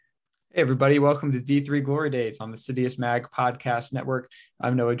Hey, everybody. Welcome to D3 Glory Days on the Citius Mag Podcast Network.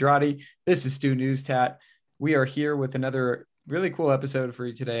 I'm Noah Drati. This is Stu Newstat. We are here with another really cool episode for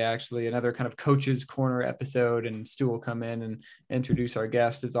you today, actually, another kind of Coach's Corner episode. And Stu will come in and introduce our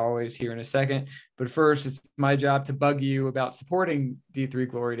guest, as always, here in a second. But first, it's my job to bug you about supporting D3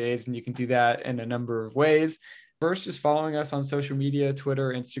 Glory Days, and you can do that in a number of ways. First, just following us on social media,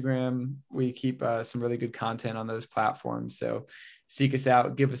 Twitter, Instagram. We keep some really good content on those platforms. So seek us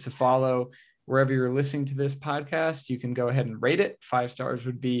out, give us a follow. Wherever you're listening to this podcast, you can go ahead and rate it. 5 stars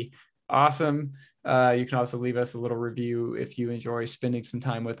would be awesome. You can also leave us a little review if you enjoy spending some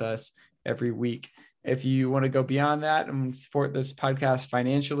time with us every week. If you want to go beyond that and support this podcast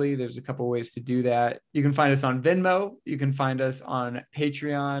financially, there's a couple ways to do that. You can find us on Venmo. You can find us on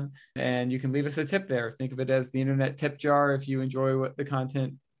Patreon, and you can leave us a tip there. Think of it as the internet tip jar if you enjoy what the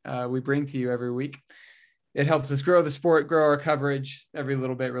content we bring to you every week. It helps us grow the sport, grow our coverage. Every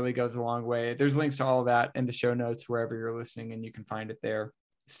little bit really goes a long way. There's links to all of that in the show notes wherever you're listening, and you can find it there.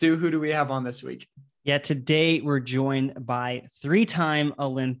 Stu, who do we have on this week? Yeah, today we're joined by 3-time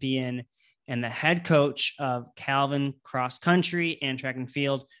Olympian and the head coach of Calvin Cross Country and Track and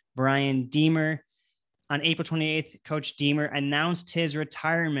Field, Brian Deemer. On April 28th, Coach Deemer announced his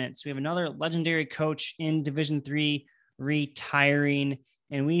retirement. So we have another legendary coach in Division III retiring.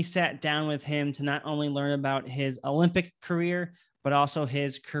 And we sat down with him to not only learn about his Olympic career, but also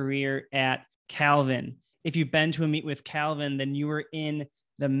his career at Calvin. If you've been to a meet with Calvin, then you were in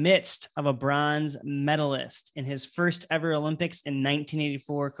the midst of a bronze medalist. In his first ever Olympics in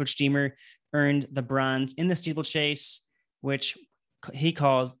 1984, Coach Deemer earned the bronze in the steeplechase, which he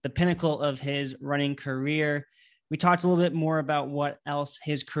calls the pinnacle of his running career. We talked a little bit more about what else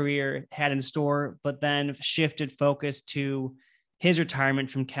his career had in store, but then shifted focus to his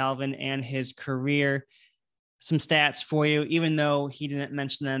retirement from Calvin and his career. Some stats for you, even though he didn't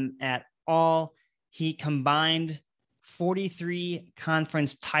mention them at all. He combined 43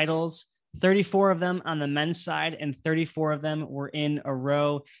 conference titles, 34 of them on the men's side, and 34 of them were in a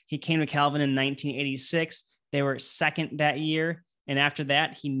row. He came to Calvin in 1986. They were second that year. And after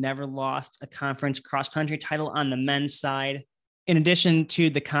that, he never lost a conference cross-country title on the men's side. In addition to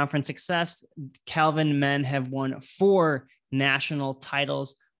the conference success, Calvin men have won 4 national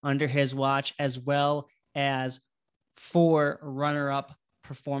titles under his watch, as well as 4 runner-up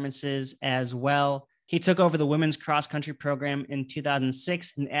performances as well. He took over the women's cross-country program in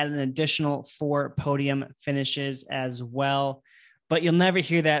 2006 and added an additional 4 podium finishes as well. But you'll never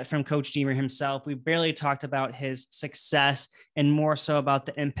hear that from Coach Deemer himself. We barely talked about his success and more so about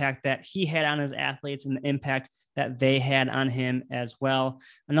the impact that he had on his athletes and the impact that they had on him as well.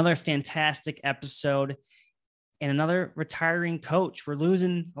 Another fantastic episode and another retiring coach. We're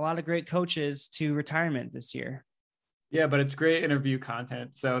losing a lot of great coaches to retirement this year. Yeah, but it's great interview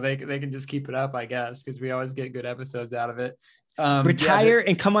content. So they can just keep it up, I guess, because we always get good episodes out of it. Retire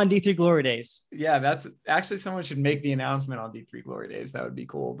and come on D3 Glory Days. Yeah, that's actually someone should make the announcement on D3 Glory Days. That would be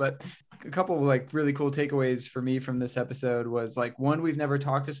cool. But a couple of like really cool takeaways for me from this episode was like, one, we've never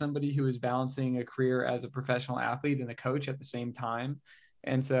talked to somebody who is balancing a career as a professional athlete and a coach at the same time.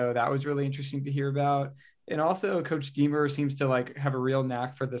 And so that was really interesting to hear about. And also Coach Deemer seems to like have a real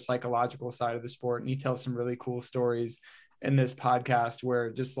knack for the psychological side of the sport. And he tells some really cool stories in this podcast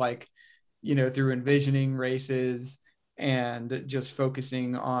where just like, you know, through envisioning races and just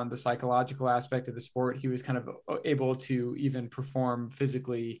focusing on the psychological aspect of the sport, he was kind of able to even perform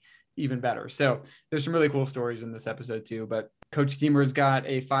physically even better. So there's some really cool stories in this episode too, but Coach Deemer's got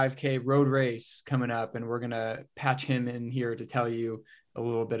a 5K road race coming up and we're going to patch him in here to tell you a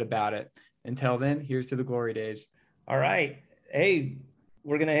little bit about it. Until then, here's to the glory days. All right. Hey,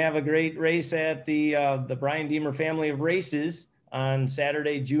 we're going to have a great race at the Brian Deemer family of races on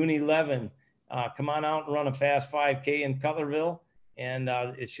Saturday, June 11. Come on out and run a fast 5K in Cutlerville. And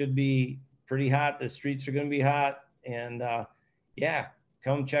it should be pretty hot. The streets are going to be hot. And yeah,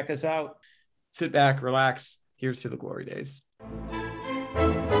 come check us out. Sit back, relax. Here's to the glory days.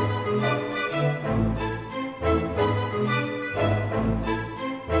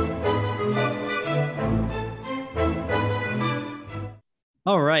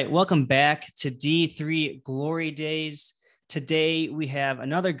 All right, welcome back to D3 Glory Days. Today we have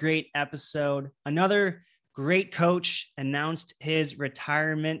another great episode. Another great coach announced his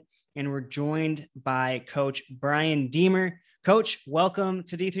retirement, and we're joined by Coach Brian Deemer. Coach, welcome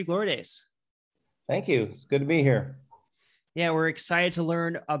to D3 Glory Days. Thank you. It's good to be here. Yeah, we're excited to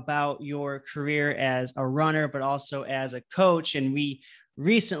learn about your career as a runner, but also as a coach. And we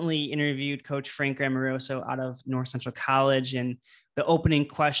recently interviewed Coach Frank Grammaroso out of North Central College, and the opening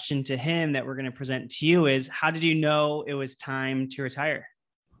question to him that we're going to present to you is, how did you know it was time to retire?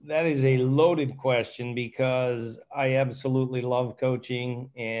 That is a loaded question because I absolutely love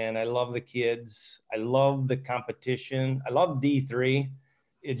coaching and I love the kids. I love the competition. I love D3.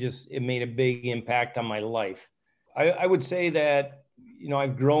 It made a big impact on my life. I would say that,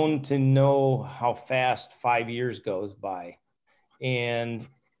 I've grown to know how fast 5 years goes by, and,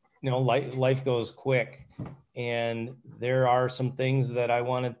 life goes quick, and there are some things that I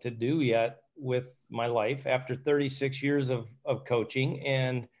wanted to do yet with my life after 36 years of coaching,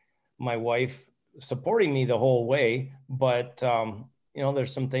 and my wife supporting me the whole way. But,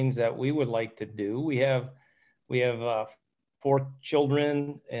 there's some things that we would like to do. We have 4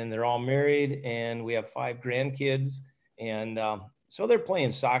 children and they're all married, and we have 5 grandkids. And so they're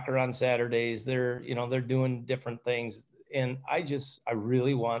playing soccer on Saturdays. They're doing different things. And I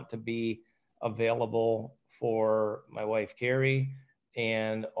really want to be available for my wife, Carrie,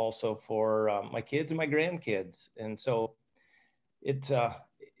 and also for my kids and my grandkids. And so it's a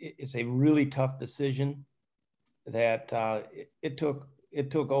really tough decision that it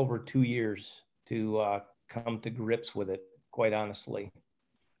took over 2 years to come to grips with it, quite honestly.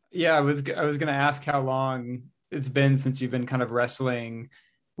 Yeah, I was going to ask how long it's been since you've been kind of wrestling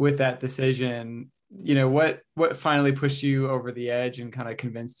with that decision. What finally pushed you over the edge and kind of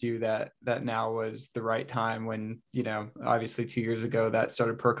convinced you that now was the right time when, obviously 2 years ago that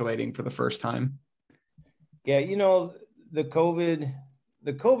started percolating for the first time? Yeah, the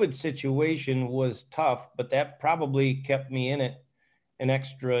COVID situation was tough, but that probably kept me in it an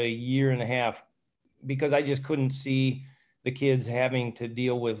extra year and a half because I just couldn't see the kids having to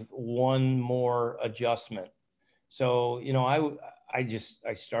deal with one more adjustment. So, I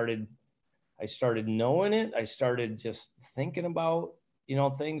started knowing it. I started just thinking about,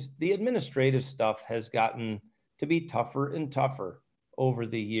 things. The administrative stuff has gotten to be tougher and tougher over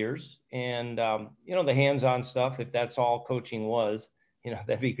the years. And, the hands-on stuff, if that's all coaching was,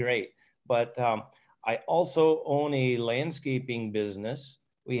 that'd be great. But I also own a landscaping business.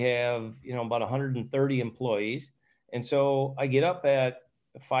 We have, about 130 employees. And so I get up at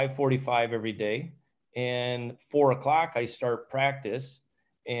 5:45 every day, and 4:00 I start practice.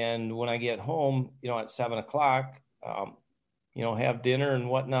 And when I get home, at 7:00, have dinner and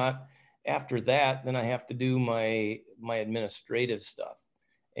whatnot. After that, then I have to do my administrative stuff.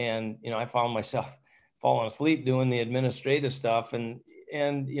 And, I found myself falling asleep doing the administrative stuff. And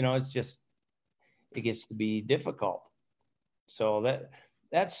it gets to be difficult. So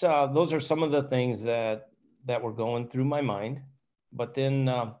those are some of the things that were going through my mind. But then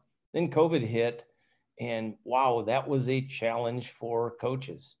COVID hit, and wow, that was a challenge for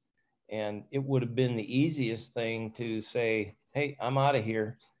coaches. And it would have been the easiest thing to say, hey, I'm out of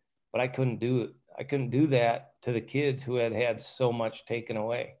here. But I couldn't do it. I couldn't do that to the kids who had so much taken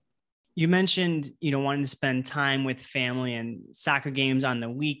away. You mentioned, wanting to spend time with family and soccer games on the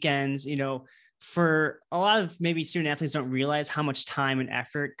weekends. For a lot of maybe student athletes don't realize how much time and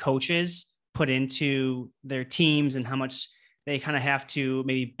effort coaches put into their teams and how much they kind of have to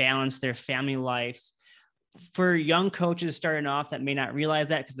maybe balance their family life. For young coaches starting off that may not realize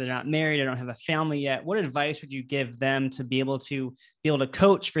that because they're not married or don't have a family yet, what advice would you give them to be able to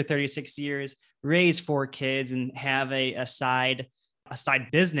coach for 36 years, raise 4 kids, and have a side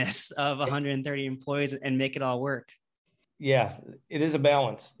business of 130 employees and make it all work? Yeah, it is a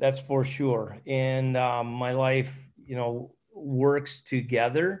balance. That's for sure. And my life, works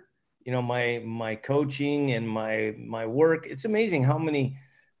together. My coaching and my work. It's amazing how many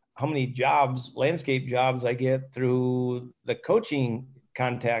jobs, landscape jobs I get through the coaching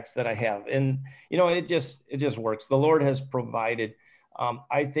contacts that I have. And, it just works. The Lord has provided.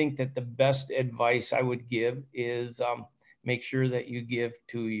 I think that the best advice I would give is make sure that you give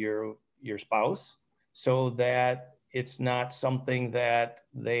to your spouse so that it's not something that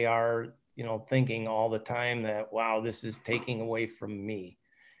they are, thinking all the time that, wow, this is taking away from me.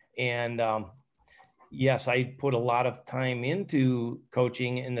 And yes, I put a lot of time into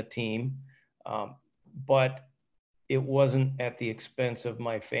coaching in the team, but it wasn't at the expense of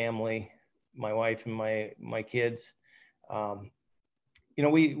my family, my wife and my kids.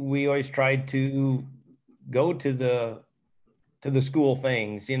 We always tried to go to the school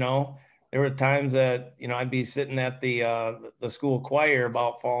things. There were times that, I'd be sitting at the school choir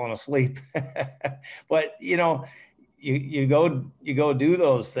about falling asleep, but, you go do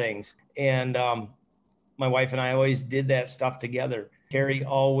those things. And my wife and I always did that stuff together. Carrie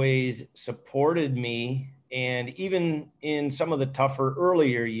always supported me. And even in some of the tougher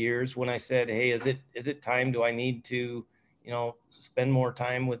earlier years when I said, hey, is it time? Do I need to, spend more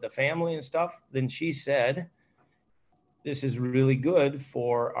time with the family and stuff? Then she said, this is really good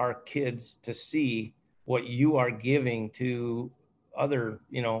for our kids to see what you are giving to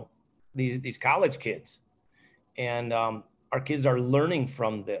these college kids. And our kids are learning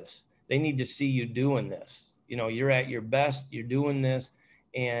from this. They need to see you doing this. You're at your best, you're doing this,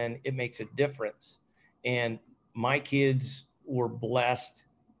 and it makes a difference. And my kids were blessed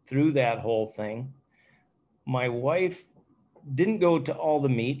through that whole thing. My wife didn't go to all the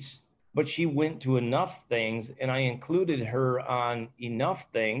meets, but she went to enough things, and I included her on enough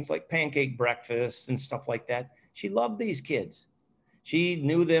things like pancake breakfasts and stuff like that. She loved these kids. She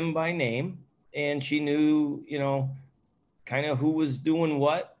knew them by name, and she knew, kind of who was doing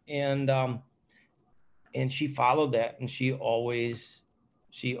what. And she followed that, and she always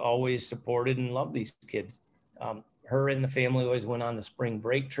supported and loved these kids. Her and the family always went on the spring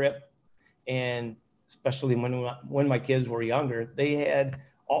break trip. And especially when my kids were younger, they had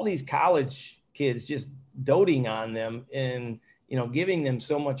all these college kids just doting on them and, giving them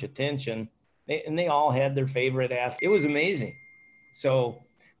so much attention. And they all had their favorite athlete. It was amazing. So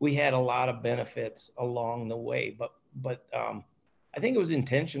we had a lot of benefits along the way, but I think it was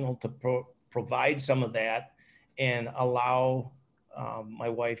intentional to provide some of that and allow my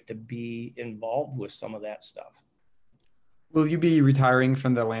wife to be involved with some of that stuff. Will you be retiring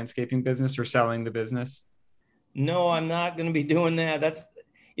from the landscaping business or selling the business? No, I'm not going to be doing that. That's,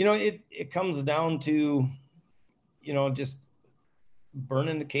 it comes down to, just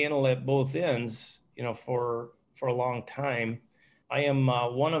burning the candle at both ends, for a long time. I am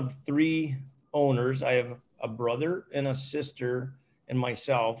one of 3 owners. I have a brother and a sister, and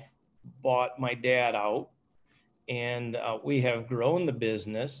myself bought my dad out, and we have grown the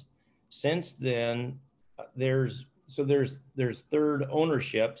business. Since then, there's third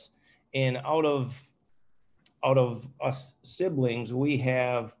ownerships, and out of us siblings, we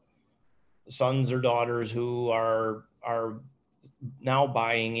have sons or daughters who are now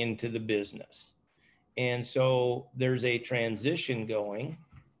buying into the business. And so there's a transition going.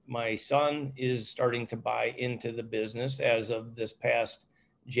 My son is starting to buy into the business as of this past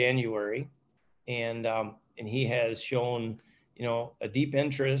January. And he has shown, a deep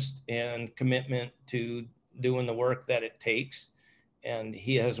interest and commitment to doing the work that it takes. And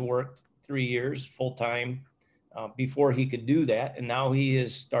he has worked 3 years full time before he could do that. And now he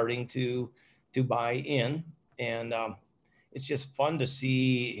is starting to buy in. And it's just fun to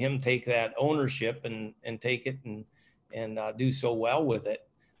see him take that ownership and take it and do so well with it.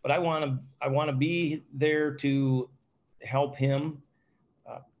 But I want to be there to help him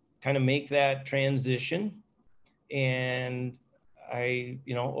kind of make that transition. And I,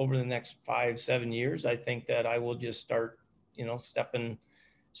 over the next 5-7 years, I think that I will just start, stepping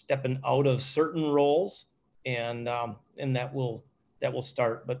out of certain roles, and that will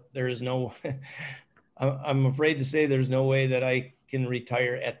start. But there is no, I'm afraid to say there's no way that I can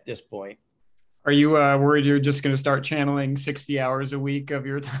retire at this point. Are you worried you're just going to start channeling 60 hours a week of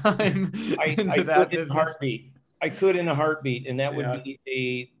your time into that business? I could in a heartbeat, and that would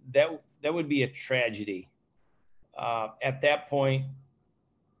be that would be a tragedy. At that point,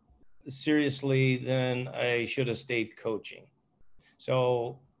 seriously, then I should have stayed coaching.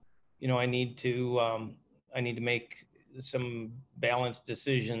 So, I need to make some balanced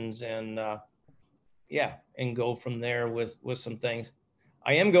decisions and go from there with some things.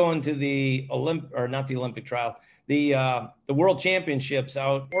 I am going to the not the Olympic trial, the World Championships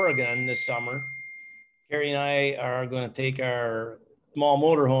out in Oregon this summer. Carrie and I are going to take our small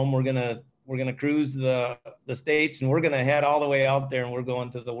motorhome. We're gonna cruise the states, and we're gonna head all the way out there, and we're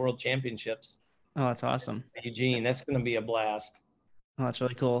going to the World Championships. Oh, that's awesome, Eugene. That's going to be a blast. Oh, that's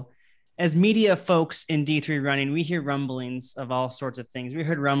really cool. As media folks in D3 running, we hear rumblings of all sorts of things. We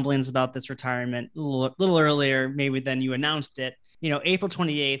heard rumblings about this retirement a little earlier, maybe than you announced it. April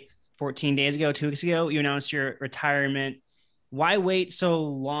 28th, 14 days ago, 2 weeks ago, you announced your retirement. Why wait so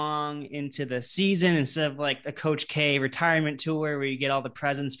long into the season instead of like a Coach K retirement tour where you get all the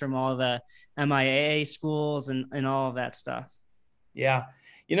presents from all the MIAA schools and all of that stuff? Yeah.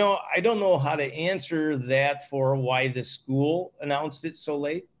 I don't know how to answer that for why the school announced it so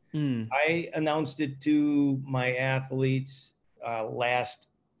late. I announced it to my athletes last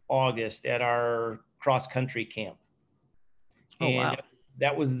August at our cross country camp. Oh, and wow.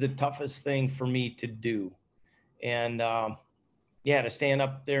 That was the toughest thing for me to do. And to stand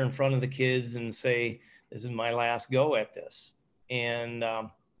up there in front of the kids and say, this is my last go at this. And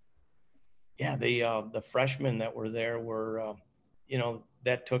the freshmen that were there were,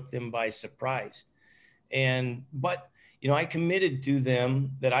 that took them by surprise. But I committed to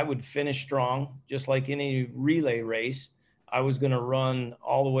them that I would finish strong, just like any relay race. I was going to run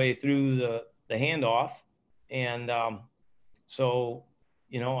all the way through the handoff. And so,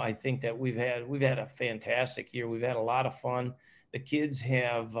 I think that we've had a fantastic year. We've had a lot of fun. The kids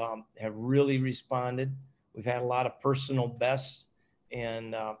have really responded. We've had a lot of personal bests,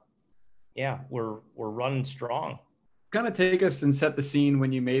 and we're running strong. Kind of take us and set the scene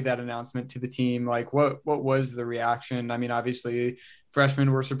when you made that announcement to the team. Like what was the reaction? I mean, obviously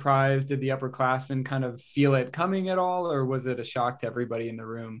freshmen were surprised. Did the upperclassmen kind of feel it coming at all, or was it a shock to everybody in the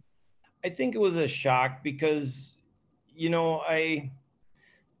room? I think it was a shock because,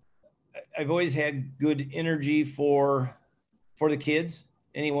 I've always had good energy for the kids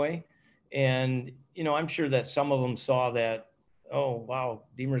anyway. And, I'm sure that some of them saw that, oh, wow,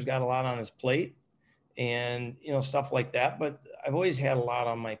 Deemer's got a lot on his plate and, stuff like that. But I've always had a lot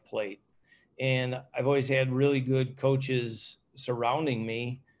on my plate, and I've always had really good coaches surrounding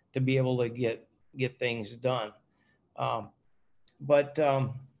me to be able to get things done. But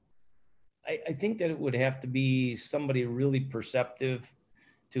I think that it would have to be somebody really perceptive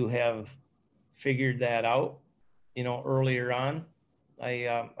to have figured that out, earlier on.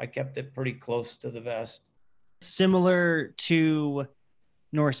 I kept it pretty close to the vest. Similar to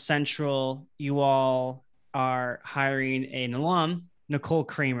North Central, you all are hiring an alum, Nicole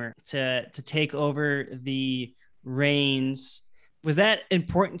Kramer, to take over the reins. Was that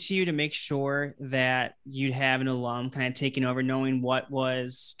important to you to make sure that you'd have an alum kind of taking over, knowing what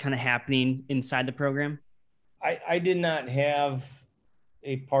was kind of happening inside the program? I did not have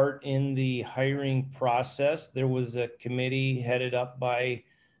a part in the hiring process. There was a committee headed up by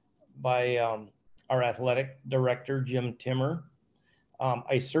our athletic director, Jim Timmer.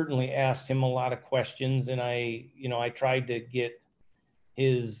 I certainly asked him a lot of questions, and I tried to get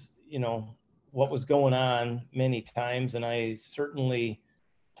his, what was going on many times. And I certainly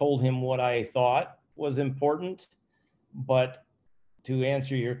told him what I thought was important. But to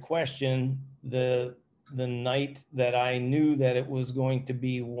answer your question, the night that I knew that it was going to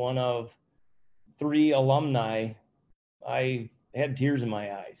be one of 3 alumni, I had tears in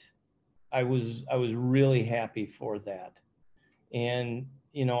my eyes. I was really happy for that. And,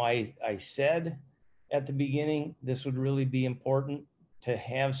 I said at the beginning, this would really be important to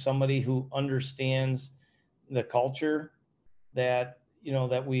have somebody who understands the culture that,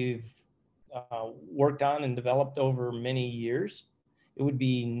 that we've worked on and developed over many years. It would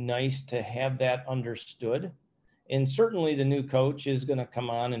be nice to have that understood. And certainly the new coach is going to come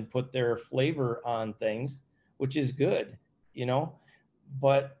on and put their flavor on things, which is good,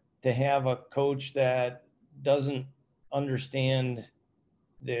 but to have a coach that doesn't understand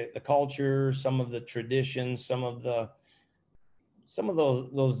the culture, some of the traditions, some of those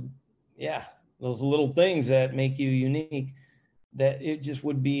little things that make you unique, that it just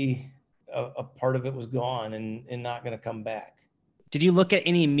would be a part of it was gone and not going to come back. Did you look at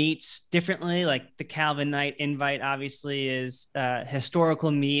any meets differently? Like the Calvin Knight invite obviously is a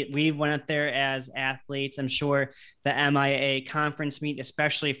historical meet. We went out there as athletes. I'm sure the MIA conference meet,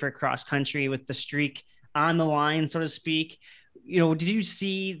 especially for cross country with the streak on the line, so to speak. Did you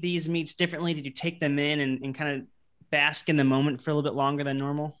see these meets differently? Did you take them in and kind of bask in the moment for a little bit longer than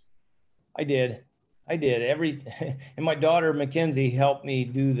normal? I did. And my daughter, Mackenzie, helped me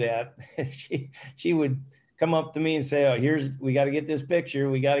do that. She would come up to me and say, oh, we got to get this picture.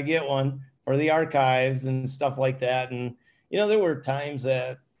 We got to get one for the archives and stuff like that. And, there were times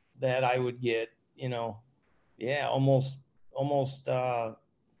that I would get, almost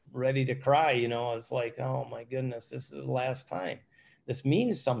ready to cry. It's like, oh my goodness, this is the last time. This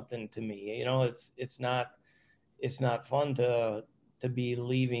means something to me. It's not fun to be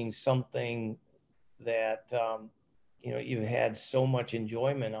leaving something that, you've had so much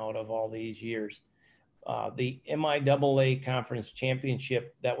enjoyment out of all these years. The MIAA Conference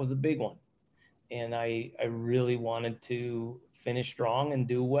Championship, that was a big one. And I really wanted to finish strong and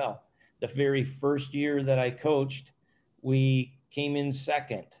do well. The very first year that I coached, we came in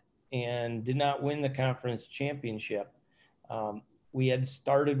second and did not win the conference championship. We had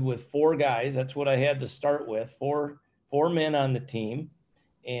started with 4 guys. That's what I had to start with, four men on the team.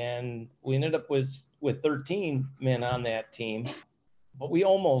 And we ended up with 13 men on that team, but we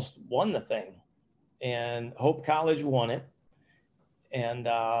almost won the thing. And Hope College won it. And,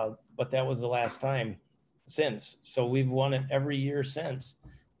 but that was the last time since. So we've won it every year since.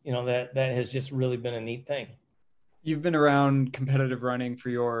 That has just really been a neat thing. You've been around competitive running for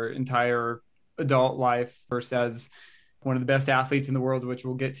your entire adult life, first as one of the best athletes in the world, which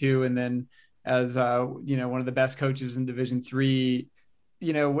we'll get to, and then as one of the best coaches in Division III.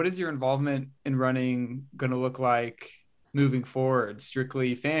 What is your involvement in running going to look like moving forward?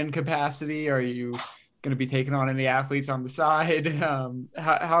 Strictly fan capacity? Are you going to be taking on any athletes on the side?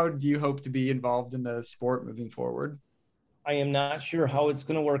 How do you hope to be involved in the sport moving forward? I am not sure how it's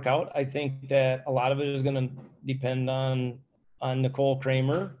going to work out. I think that a lot of it is going to depend on Nicole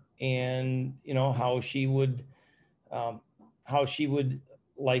Kramer and, how she would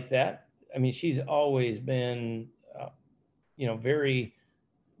like that. I mean, she's always been, very,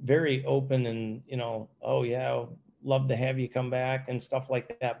 very open and, oh yeah, love to have you come back and stuff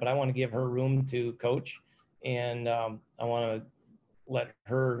like that. But I want to give her room to coach, and I want to let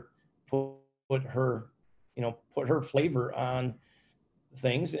her put her flavor on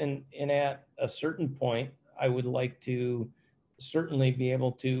things. And at a certain point, I would like to certainly be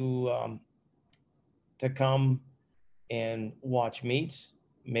able to come and watch meets,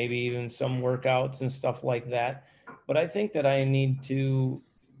 maybe even some workouts and stuff like that. But I think that I need to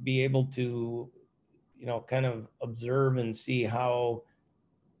be able to, kind of observe and see how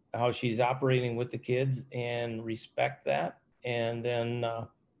she's operating with the kids and respect that. And then,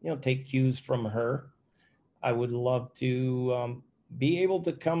 take cues from her. I would love to be able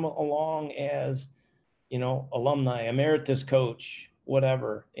to come along as, alumni, emeritus coach,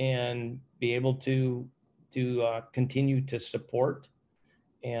 whatever, and be able to continue to support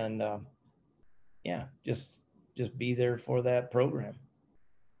and just be there for that program.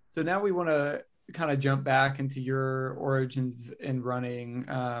 So now we want to kind of jump back into your origins in running,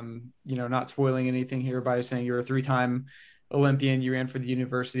 not spoiling anything here by saying you're a 3-time Olympian, you ran for the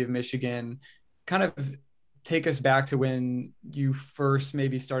University of Michigan. Kind of take us back to when you first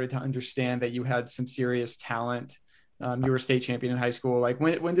maybe started to understand that you had some serious talent. You were a state champion in high school. Like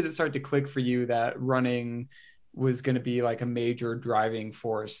when did it start to click for you that running was going to be like a major driving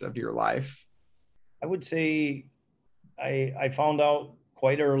force of your life? I would say I found out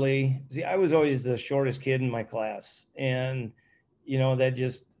quite early. See, I was always the shortest kid in my class, and that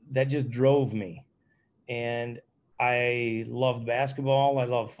just drove me. And I loved basketball, I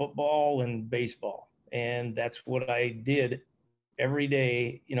loved football and baseball, and that's what I did every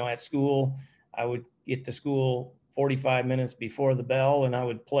day. At school, I would get to school 45 minutes before the bell, and I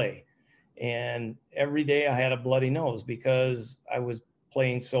would play. And every day I had a bloody nose because I was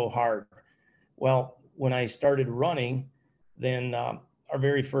playing so hard. Well, when I started running, then our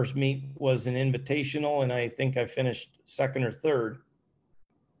very first meet was an invitational, and I think I finished second or third.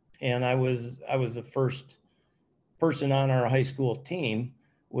 And I was the first person on our high school team,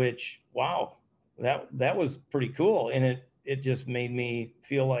 which, wow, that was pretty cool. And it just made me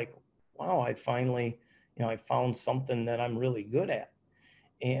feel like, wow, I finally, I found something that I'm really good at.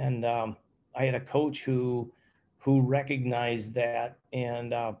 And I had a coach who recognized that,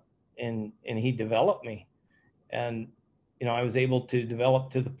 and he developed me. And I was able to develop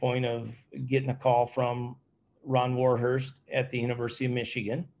to the point of getting a call from Ron Warhurst at the University of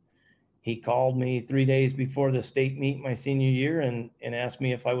Michigan. He called me 3 days before the state meet my senior year and asked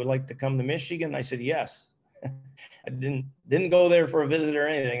me if I would like to come to Michigan. I said yes. I didn't go there for a visit or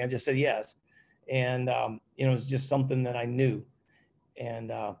anything. I just said yes. And it was just something that I knew.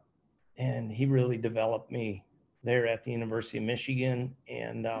 And he really developed me there at the University of Michigan.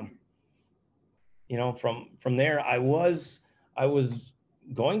 And from there, I was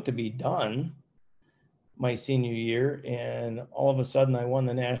going to be done my senior year, and all of a sudden I won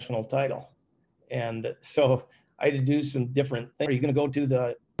the national title. And so I had to do some different things. Are you going to go to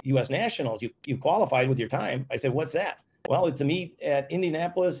the U.S. Nationals? You qualified with your time. I said, what's that? Well, it's a meet at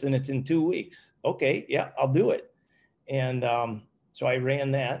Indianapolis, and it's in 2 weeks. Okay, yeah, I'll do it. And so I ran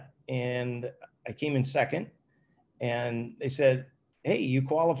that, and I came in second. And they said, hey, you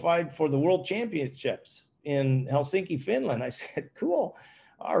qualified for the World Championships in Helsinki, Finland. I said, cool.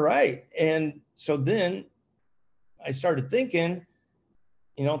 All right. And so then I started thinking,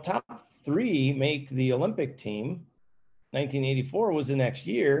 top 3 make the Olympic team. 1984 was the next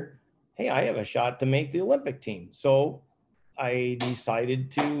year. Hey, I have a shot to make the Olympic team. So I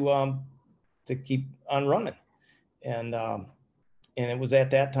decided to keep on running. And it was at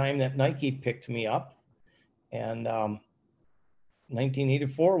that time that Nike picked me up. And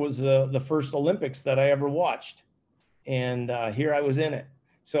 1984 was the first Olympics that I ever watched. And here I was in it.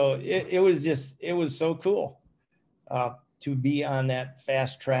 So it was so cool to be on that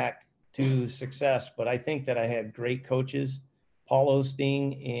fast track to success. But I think that I had great coaches, Paul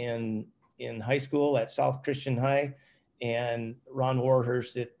Osteen in high school at South Christian High, and Ron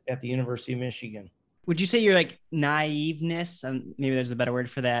Warhurst at the University of Michigan. Would you say your like naiveness, maybe there's a better word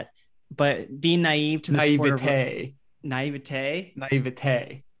for that, but being naive to the sport of naivete?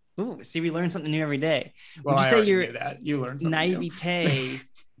 Ooh, see, we learn something new every day. Well, would you say your that you learned something naivete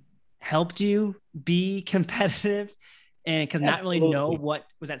helped you be competitive, and because not really know what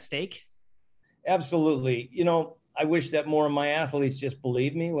was at stake? Absolutely. I wish that more of my athletes just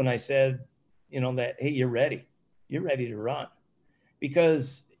believed me when I said, that, hey, you're ready to run.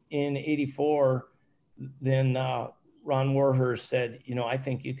 Because in 84, then Ron Warhurst said, I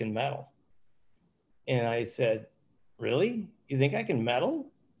think you can medal. And I said, really? You think I can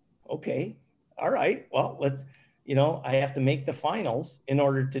medal? Okay. All right. Well, let's, I have to make the finals in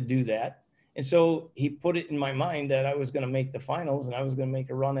order to do that. And so he put it in my mind that I was going to make the finals and I was going to make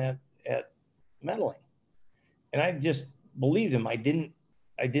a run at medaling. And I just believed him. I didn't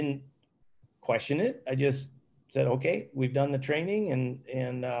question it. I just said, okay, we've done the training.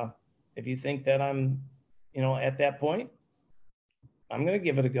 And if you think that I'm, at that point, I'm going to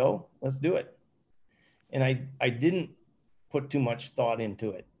give it a go. Let's do it. And I didn't put too much thought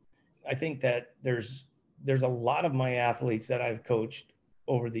into it. I think that there's a lot of my athletes that I've coached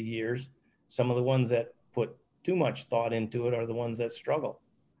over the years. Some of the ones that put too much thought into it are the ones that struggle.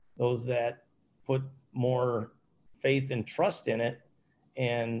 Those that put more faith and trust in it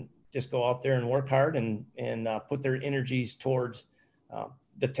and just go out there and work hard and put their energies towards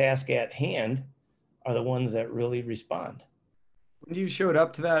the task at hand are the ones that really respond. When you showed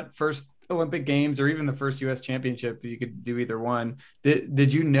up to that first Olympic Games or even the first U.S. Championship, you could do either one.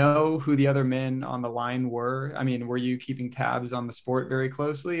 Did you know who the other men on the line were? I mean, were you keeping tabs on the sport very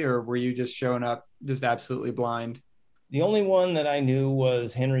closely, or were you just showing up just absolutely blind? The only one that I knew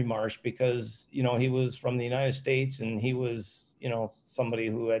was Henry Marsh because, he was from the United States and he was, somebody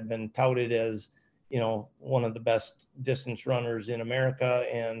who had been touted as, one of the best distance runners in America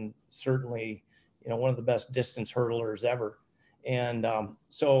and certainly, one of the best distance hurdlers ever. And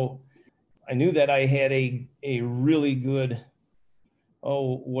so I knew that I had a really good,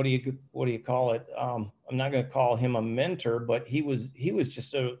 what do you call it? I'm not going to call him a mentor, but he was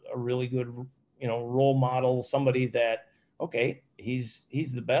just a really good, role model, somebody that, okay, he's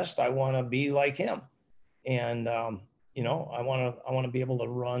the best. I want to be like him. And, I want to be able to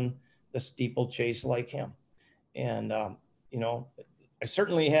run the steeplechase like him. And, I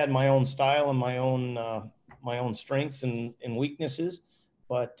certainly had my own style and my own strengths and weaknesses,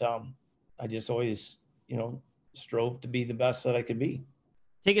 but I just always, strove to be the best that I could be.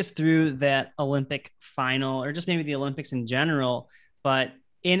 Take us through that Olympic final or just maybe the Olympics in general, but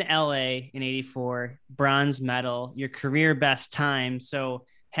in LA in 84, bronze medal, your career best time. So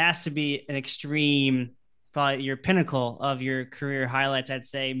has to be an extreme, probably your pinnacle of your career highlights. I'd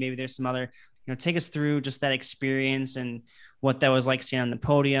say maybe there's some other, take us through just that experience and what that was like seeing on the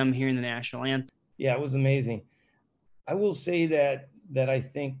podium, hearing the national anthem. Yeah, it was amazing. I will say that I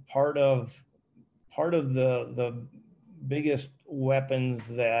think part of the biggest weapons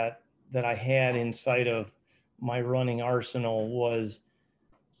that I had inside of my running arsenal was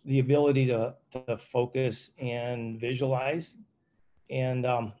the ability to focus and visualize. And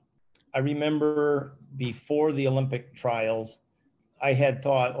I remember before the Olympic trials, I had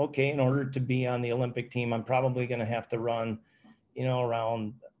thought, okay, in order to be on the Olympic team, I'm probably going to have to run,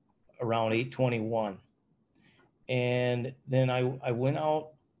 around 8:21. And then I went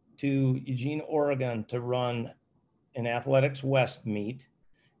out to Eugene, Oregon to run an Athletics West meet.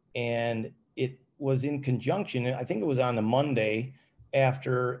 And it was in conjunction, I think it was on a Monday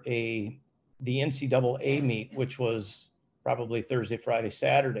after the NCAA meet, which was probably Thursday, Friday,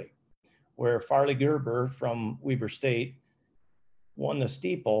 Saturday, where Farley Gerber from Weber State won the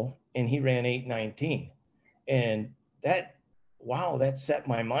steeple and he ran 8:19. And that set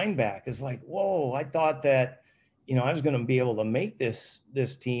my mind back. It's like, whoa, I thought that, I was going to be able to make this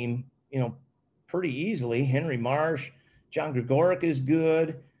team, pretty easily. Henry Marsh, John Gregorek is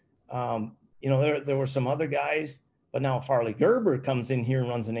good. There were some other guys, but now Farley Gerber comes in here and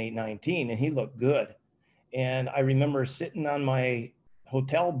runs an 8:19 and he looked good. And I remember sitting on my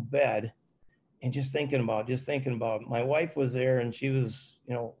hotel bed and just thinking about my wife was there and she was,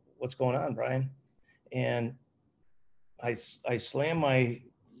 what's going on, Brian? And I slammed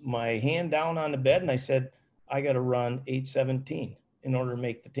my hand down on the bed and I said, I got to run 8:17 in order to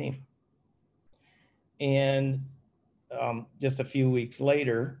make the team. And just a few weeks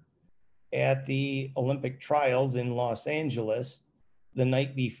later at the Olympic trials in Los Angeles, the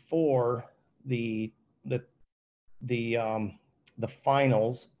night before the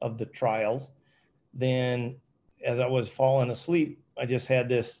finals of the trials, then as I was falling asleep, I just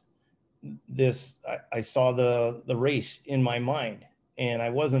had I saw the race in my mind, and I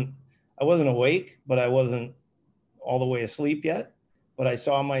wasn't awake, but I wasn't all the way asleep yet, but I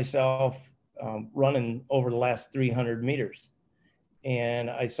saw myself running over the last 300 meters. And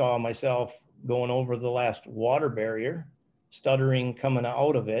I saw myself going over the last water barrier, stuttering coming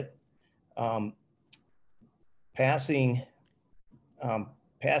out of it, passing John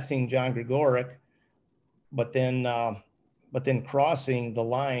Gregorek, but then crossing the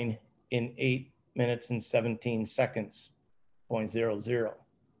line in 8 minutes and 17 seconds, .00.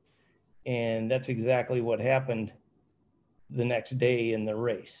 And that's exactly what happened the next day in the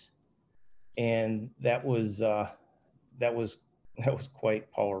race. And that was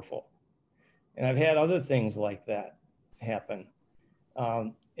quite powerful. And I've had other things like that happen,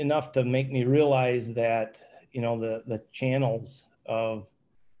 enough to make me realize that, the channels of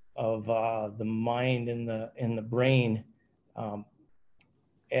the mind and the brain,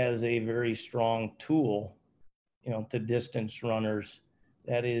 as a very strong tool, to distance runners.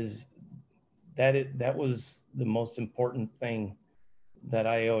 That was the most important thing that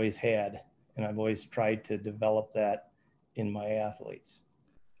I always had. And I've always tried to develop that in my athletes.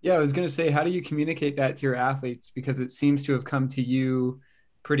 Yeah, I was going to say, how do you communicate that to your athletes? Because it seems to have come to you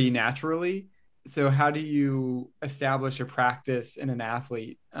pretty naturally. So how do you establish a practice in an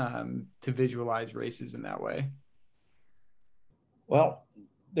athlete to visualize races in that way? Well,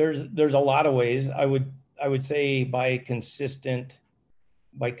 there's a lot of ways. I would say by consistent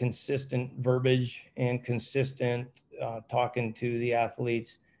verbiage and consistent talking to the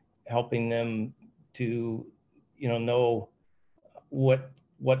athletes, helping them to, know what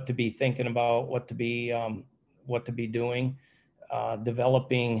to be thinking about, what to be doing,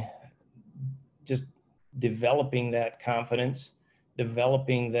 developing that confidence,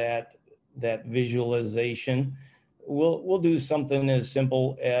 developing that visualization. We'll do something as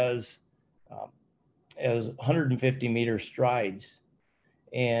simple as 150 meter strides.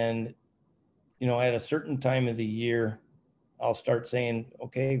 And, at a certain time of the year, I'll start saying,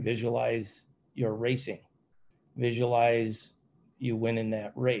 okay, visualize your racing, visualize you winning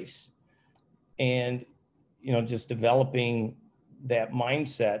that race. And, just developing that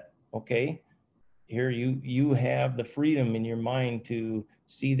mindset. Okay, here you have the freedom in your mind to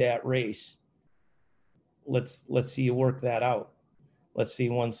see that race. Let's see you work that out. Let's see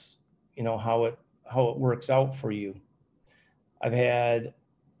once, how it works out for you. I've had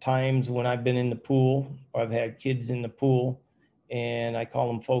times when I've been in the pool, or I've had kids in the pool, and I call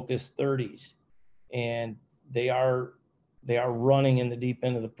them focus 30s, and they are running in the deep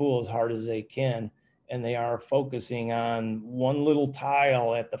end of the pool as hard as they can, and they are focusing on one little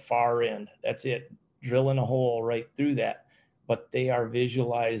tile at the far end. That's it, drilling a hole right through that. But they are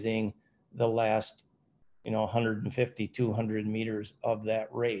visualizing the last, 150, 200 meters of that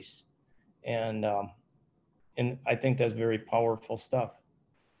race. And I think that's very powerful stuff.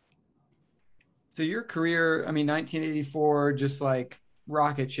 So your career, 1984, just like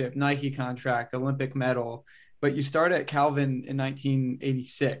rocket ship, Nike contract, Olympic medal, but you started at Calvin in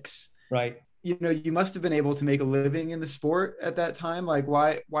 1986. Right. You must have been able to make a living in the sport at that time. Like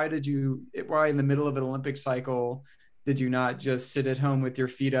why in the middle of an Olympic cycle did you not just sit at home with your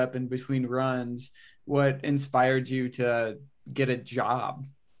feet up in between runs? What inspired you to get a job?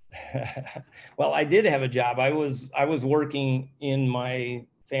 Well, I did have a job. I was working in my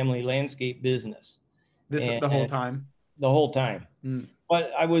family landscape business. The whole time? The whole time. Mm.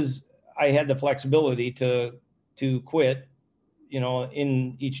 But I had the flexibility to quit,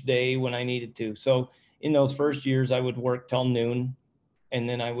 in each day when I needed to. So in those first years, I would work till noon, and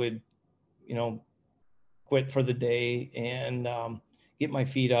then I would, quit for the day and get my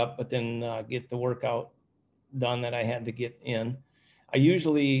feet up, but then get the workout done that I had to get in. I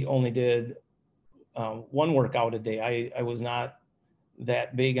usually only did one workout a day. I was not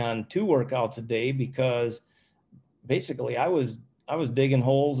that big on 2 workouts a day, because basically I was digging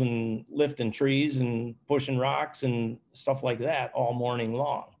holes and lifting trees and pushing rocks and stuff like that all morning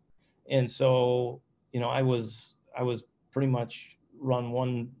long. And so, I was pretty much run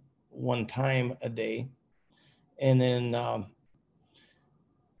one time a day. And then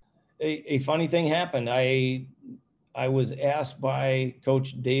a funny thing happened. I was asked by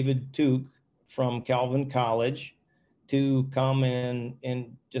Coach David Tuke from Calvin College to come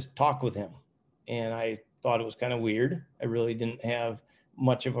and just talk with him. And I thought it was kind of weird. I really didn't have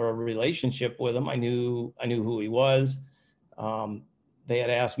much of a relationship with him. I knew who he was. They had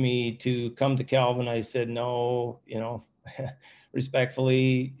asked me to come to Calvin. I said no,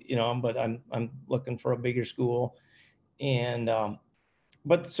 respectfully, but I'm looking for a bigger school. And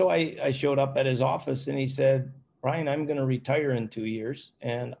but so I showed up at his office, and he said, "Brian, I'm going to retire in 2 years,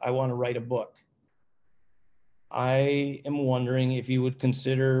 and I want to write a book. I am wondering if you would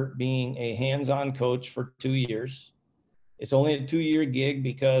consider being a hands-on coach for 2 years. It's only a 2-year gig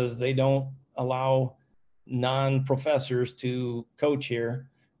because they don't allow non-professors to coach here.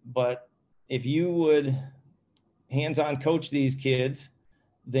 But if you would hands-on coach these kids,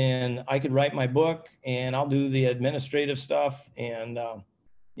 then I could write my book and I'll do the administrative stuff, and,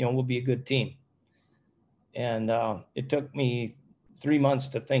 we'll be a good team." And it took me 3 months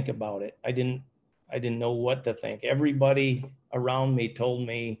to think about it. I didn't know what to think. Everybody around me told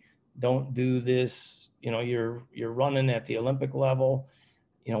me, don't do this, you know, you're running at the Olympic level,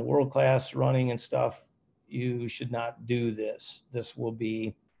 you know, world-class running and stuff, you should not do this. This will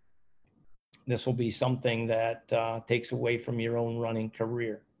be something that takes away from your own running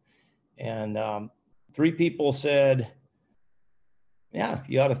career. And 3 people said, yeah,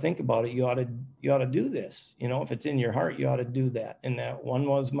 you ought to think about it. You ought to do this. You know, if it's in your heart, you ought to do that. And that one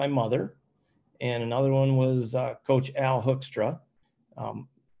was my mother, and another one was Coach Al Hoekstra,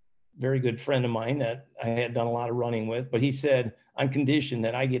 very good friend of mine that I had done a lot of running with. But he said, on condition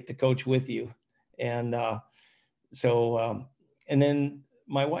that I get to coach with you. And and then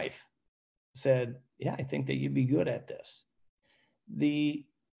my wife said, yeah, I think that you'd be good at this.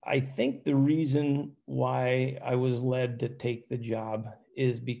 I think the reason why I was led to take the job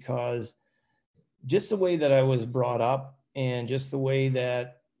is because just the way that I was brought up and just the way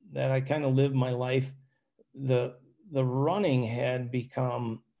that I kind of lived my life, the running had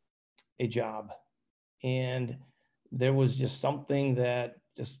become a job. And there was just something that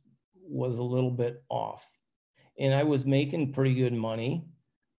just was a little bit off. And I was making pretty good money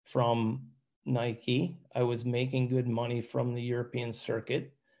from Nike. I was making good money from the European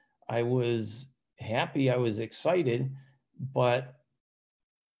circuit. I was happy, I was excited, but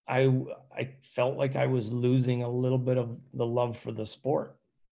I felt like I was losing a little bit of the love for the sport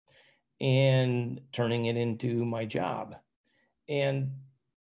and turning it into my job. And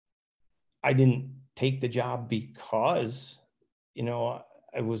I didn't take the job because, you know,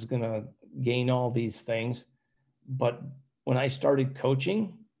 I was going to gain all these things. But when I started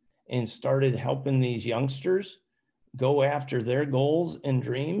coaching and started helping these youngsters go after their goals and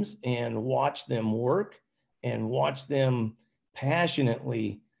dreams and watch them work and watch them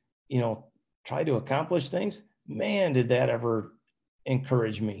passionately, you know, try to accomplish things, man, did that ever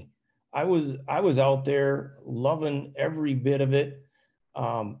encourage me. I was out there loving every bit of it.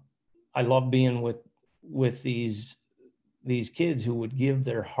 I love being with these kids who would give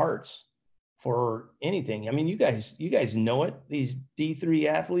their hearts for anything. I mean, you guys know it. These D3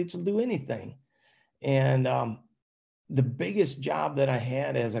 athletes will do anything. And the biggest job that I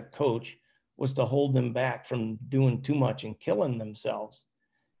had as a coach was to hold them back from doing too much and killing themselves.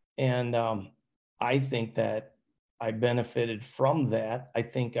 And I think that I benefited from that. I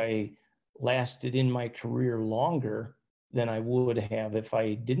think I lasted in my career longer than I would have if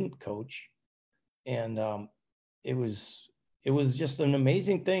I didn't coach. And it was just an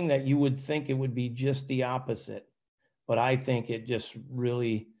amazing thing that you would think it would be just the opposite. But I think it just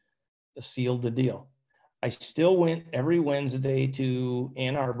really sealed the deal. I still went every Wednesday to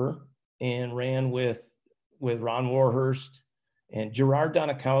Ann Arbor and ran with Ron Warhurst and Gerard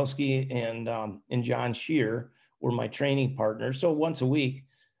Donikowski and John Shear were my training partners. So once a week,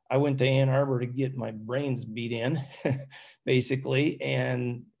 I went to Ann Arbor to get my brains beat in, basically.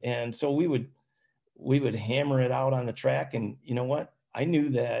 And so we would hammer it out on the track. And you know what? I knew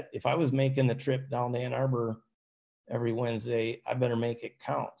that if I was making the trip down to Ann Arbor every Wednesday, I better make it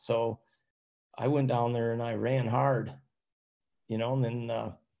count. So I went down there and I ran hard, you know, and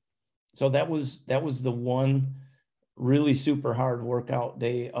then, so that was the one really super hard workout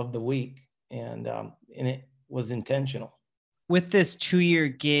day of the week. And it was intentional. With this 2-year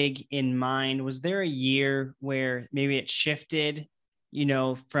gig in mind, was there a year where maybe it shifted, you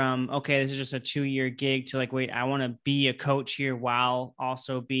know, from, okay, this is just a 2-year gig to like, wait, I want to be a coach here while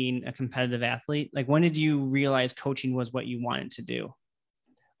also being a competitive athlete? Like, when did you realize coaching was what you wanted to do?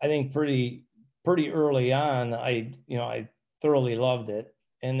 I think pretty early on. I thoroughly loved it.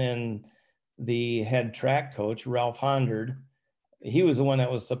 And then the head track coach, Ralph Hondard, he was the one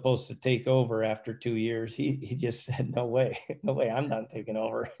that was supposed to take over after 2 years. He just said, no way, I'm not taking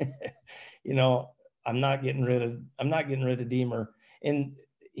over. You know, I'm not getting rid of Deemer. And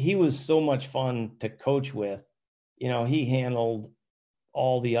he was so much fun to coach with. You know, he handled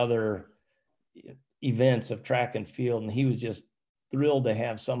all the other events of track and field, and he was just thrilled to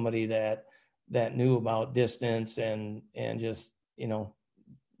have somebody that knew about distance and just, you know,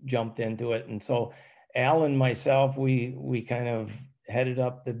 jumped into it. And so Al and myself, we kind of headed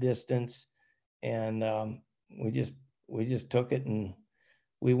up the distance, and we just took it, and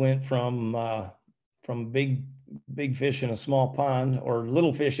we went from big fish in a small pond, or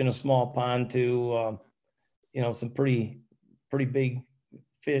little fish in a small pond, to you know, some pretty big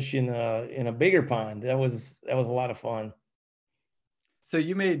fish in a bigger pond. That was a lot of fun. So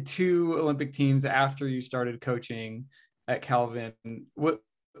you made 2 Olympic teams after you started coaching at Calvin.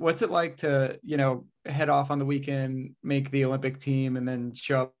 What's it like to, you know, head off on the weekend, make the Olympic team, and then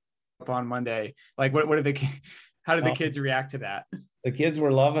show up on Monday? Like, how did the kids react to that? The kids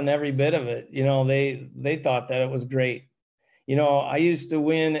were loving every bit of it. You know, they thought that it was great. You know, I used to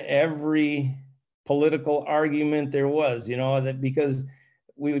win every political argument there was, that because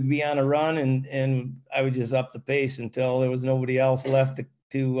we would be on a run and I would just up the pace until there was nobody else left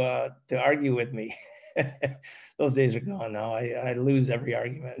to argue with me. Those days are gone now. I lose every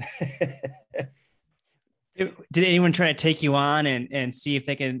argument. Did anyone try to take you on and see if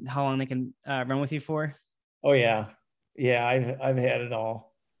how long they can run with you for? Oh yeah. Yeah. I've had it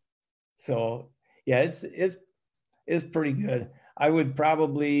all. So yeah, it's pretty good. I would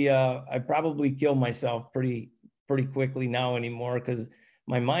probably kill myself pretty quickly now anymore, because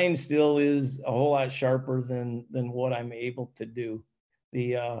my mind still is a whole lot sharper than what I'm able to do.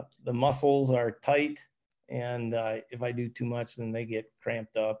 The muscles are tight, and if I do too much, then they get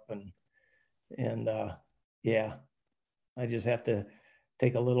cramped up, and yeah, I just have to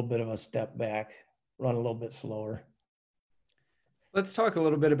take a little bit of a step back, run a little bit slower. Let's talk a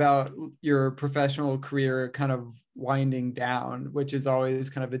little bit about your professional career kind of winding down, which is always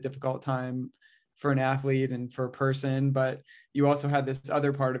kind of a difficult time for an athlete and for a person, but you also had this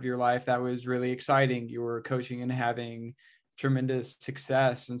other part of your life that was really exciting. You were coaching and having tremendous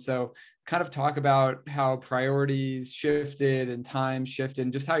success. And so kind of talk about how priorities shifted and time shifted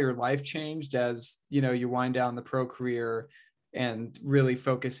and just how your life changed as, you wind down the pro career and really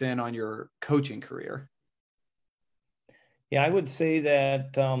focus in on your coaching career. Yeah, I would say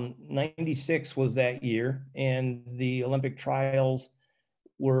that 96 was that year, and the Olympic trials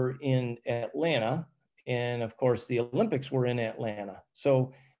were in Atlanta. And of course, the Olympics were in Atlanta.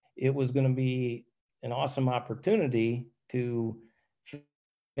 So it was going to be an awesome opportunity to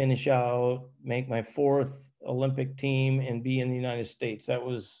finish out, make my 4th Olympic team, and be in the United States. That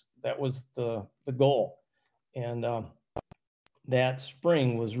was the goal. And that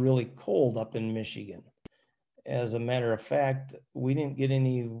spring was really cold up in Michigan. As a matter of fact, we didn't get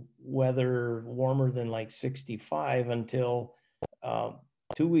any weather warmer than like 65 until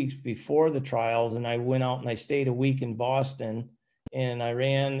 2 weeks before the trials. And I went out and I stayed a week in Boston, and I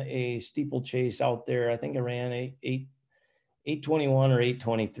ran a steeplechase out there. I think I ran 8:21 or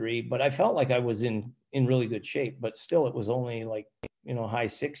 8:23, but I felt like I was in really good shape, but still it was only like, high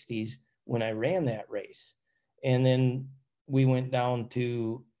 60s when I ran that race. And then we went down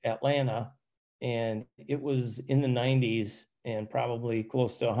to Atlanta, and it was in the 90s and probably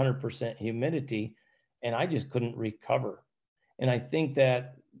close to 100% humidity, and I just couldn't recover. And I think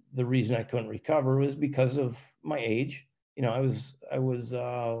that the reason I couldn't recover was because of my age. I was what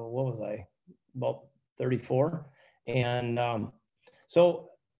was I, about 34, and so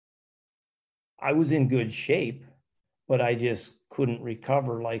I was in good shape, but I just couldn't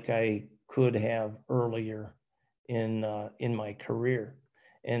recover like I could have earlier in my career.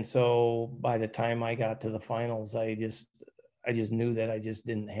 And so by the time I got to the finals, I just knew that I just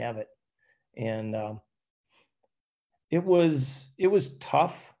didn't have it. And it was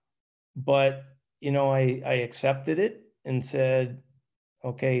tough, but, I accepted it and said,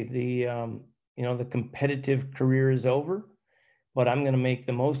 okay, the competitive career is over, but I'm going to make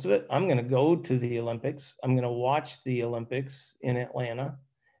the most of it. I'm going to go to the Olympics. I'm going to watch the Olympics in Atlanta.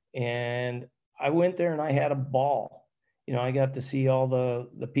 And I went there and I had a ball. I got to see all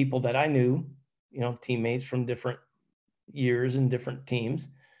the people that I knew, teammates from different years and different teams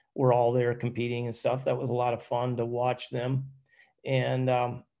were all there competing and stuff. That was a lot of fun to watch them. And,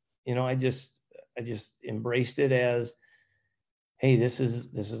 I just embraced it as, hey, this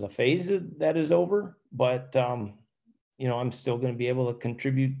is a phase that is over, but, I'm still going to be able to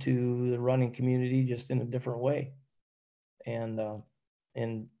contribute to the running community just in a different way. And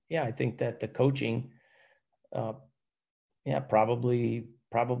yeah, I think that the coaching, probably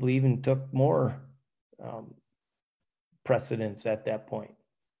even took more precedence at that point.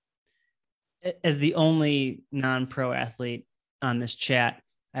 As the only non-pro athlete on this chat,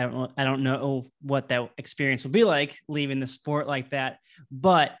 I don't know what that experience will be like leaving the sport like that.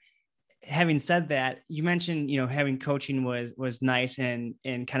 But having said that, you mentioned, having coaching was nice and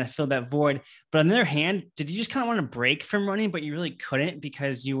kind of filled that void. But on the other hand, did you just kind of want to break from running, but you really couldn't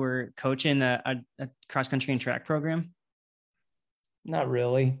because you were coaching a cross country and track program? Not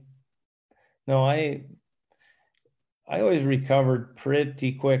really. No, I always recovered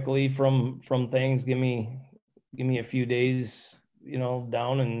pretty quickly from things. Give me a few days,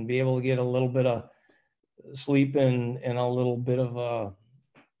 down and be able to get a little bit of sleep and a little bit of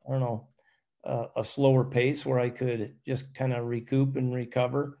a slower pace where I could just kind of recoup and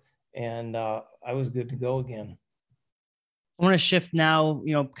recover. And I was good to go again. I want to shift now,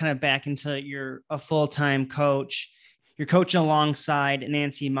 kind of back into you're a full-time coach. You're coaching alongside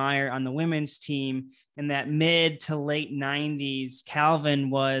Nancy Meyer on the women's team. In that mid to late 90s, Calvin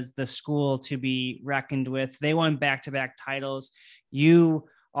was the school to be reckoned with. They won back-to-back titles. You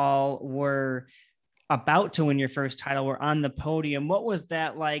all were about to win your first title, were on the podium. What was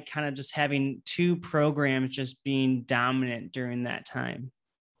that like, kind of just having two programs just being dominant during that time?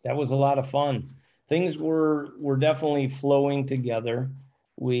 That was a lot of fun. Things were definitely flowing together.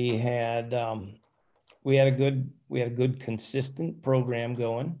 We had a good consistent program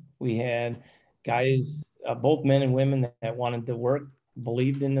going. We had guys, both men and women, that wanted to work,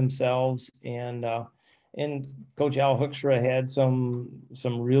 believed in themselves, and Coach Al Hookstra had some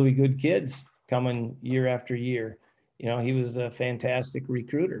really good kids coming year after year. You know, he was a fantastic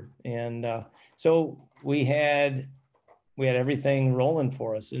recruiter, and so we had everything rolling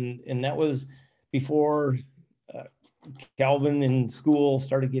for us, and that was before Calvin in school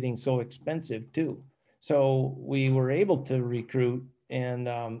started getting so expensive too. So we were able to recruit and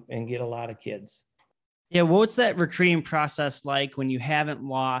get a lot of kids. Yeah, what's that recruiting process like when you haven't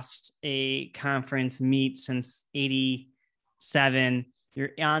lost a conference meet since '87?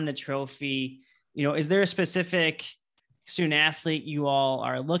 You're on the trophy. You know, is there a specific student athlete you all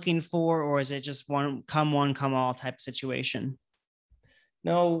are looking for, or is it just one come all type situation?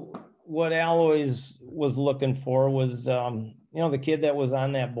 No, what Al always was looking for was, the kid that was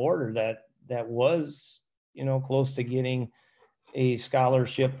on that border that was, close to getting a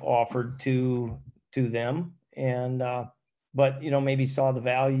scholarship offered to them. And, but, maybe saw the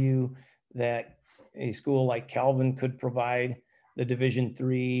value that a school like Calvin could provide, the Division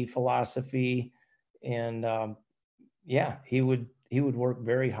III philosophy. And, he would work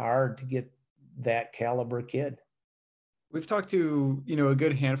very hard to get that caliber kid. We've talked to, a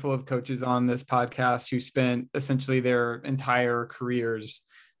good handful of coaches on this podcast who spent essentially their entire careers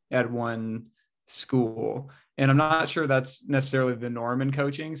at one school. And I'm not sure that's necessarily the norm in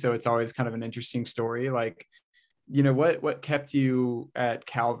coaching. So it's always kind of an interesting story. Like, what kept you at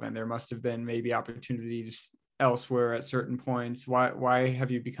Calvin? There must have been maybe opportunities elsewhere at certain points. Why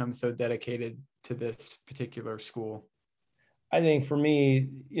have you become so dedicated to this particular school? I think for me,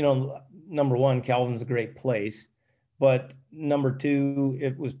 number one, Calvin's a great place. But number two,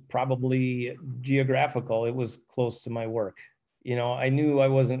 it was probably geographical. It was close to my work. I knew I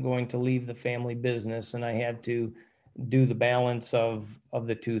wasn't going to leave the family business, and I had to do the balance of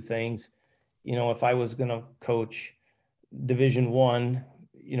the two things. If I was going to coach Division I,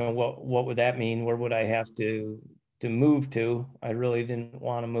 what would that mean? Where would I have to move to? I really didn't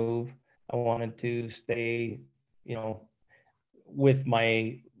want to move. I wanted to stay, with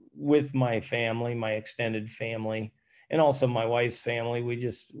my family, my extended family, and also my wife's family.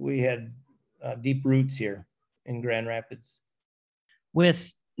 We had deep roots here in Grand Rapids.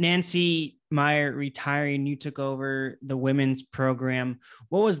 With Nancy Meyer retiring, you took over the women's program.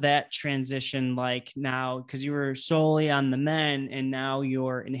 What was that transition like now? Because you were solely on the men, and now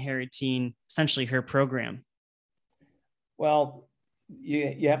you're inheriting essentially her program. Well,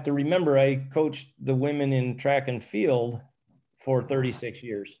 you have to remember, I coached the women in track and field for 36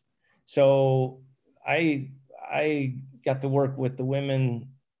 years. So I got to work with the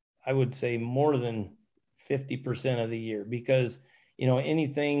women, I would say more than 50% of the year, because,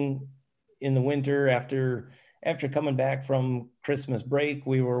 anything in the winter after coming back from Christmas break,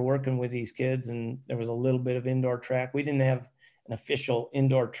 we were working with these kids, and there was a little bit of indoor track. We didn't have an official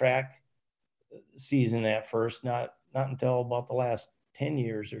indoor track season at first, not until about the last 10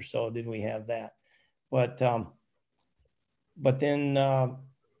 years or so did we have that. But then,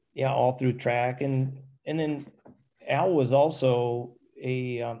 all through track. And then Al was also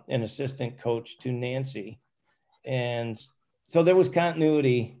an assistant coach to Nancy. And so there was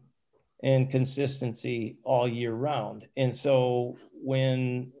continuity and consistency all year round. And so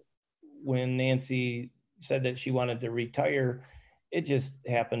when Nancy said that she wanted to retire, it just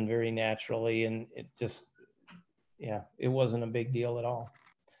happened very naturally. And it wasn't a big deal at all.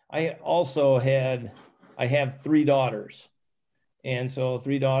 I have 3 daughters. And so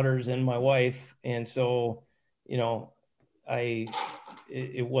 3 daughters and my wife. And so, it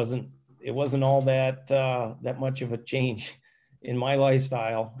wasn't all that much of a change in my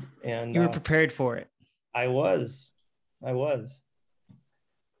lifestyle. And you were prepared for it. I was.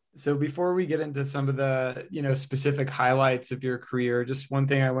 So before we get into some of the, specific highlights of your career, just one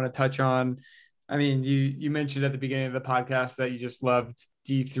thing I want to touch on. I mean, you mentioned at the beginning of the podcast that you just loved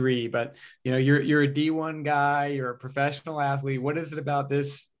D3, but you're a D1 guy, you're a professional athlete. What is it about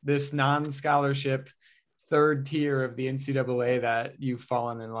this non-scholarship third tier of the NCAA that you've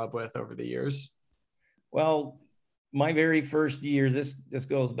fallen in love with over the years? Well, my very first year, this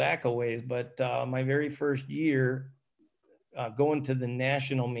goes back a ways, but my very first year going to the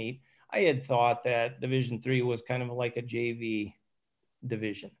national meet, I had thought that Division III was kind of like a JV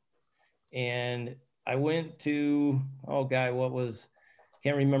division. And I went to, what was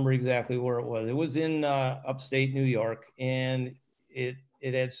can't remember exactly where it was. It was in upstate New York, and it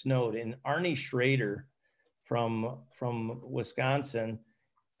had snowed. And Arnie Schrader from Wisconsin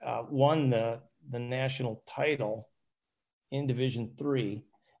won the national title in Division III.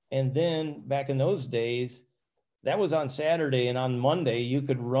 And then back in those days, that was on Saturday, and on Monday you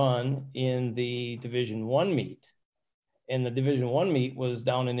could run in the Division I meet. And the Division I meet was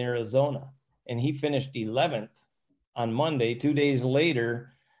down in Arizona, and he finished 11th on Monday, 2 days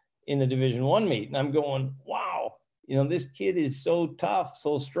later in the Division I meet. And I'm going, wow, this kid is so tough,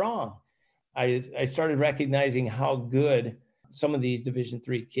 so strong. I started recognizing how good some of these Division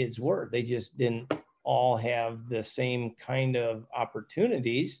III kids were. They just didn't all have the same kind of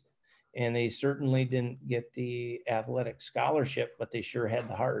opportunities, and they certainly didn't get the athletic scholarship, but they sure had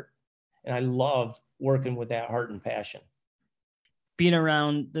the heart. And I loved working with that heart and passion. Being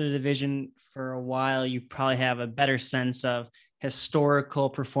around the division for a while, you probably have a better sense of historical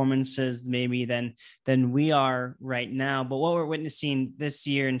performances maybe than we are right now. But what we're witnessing this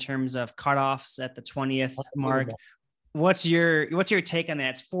year in terms of cutoffs at the 20th mark, what's your take on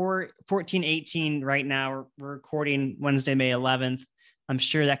that? It's 14-18 right now. We're recording Wednesday, May 11th. I'm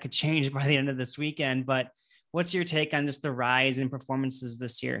sure that could change by the end of this weekend, but what's your take on just the rise in performances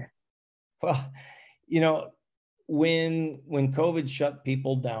this year? Well, when COVID shut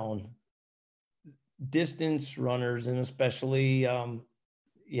people down, distance runners, and especially, I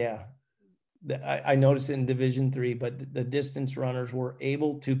noticed it in Division III, but the distance runners were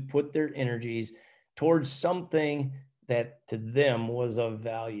able to put their energies towards something that to them was of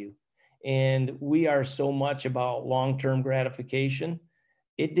value. And we are so much about long-term gratification.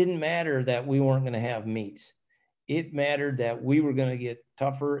 It didn't matter that we weren't going to have meets. It mattered that we were going to get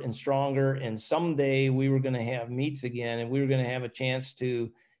tougher and stronger, and someday we were going to have meets again, and we were going to have a chance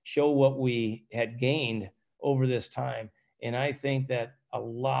to show what we had gained over this time. And I think that a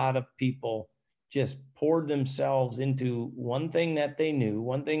lot of people just poured themselves into one thing that they knew,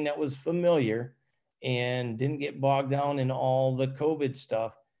 one thing that was familiar, and didn't get bogged down in all the COVID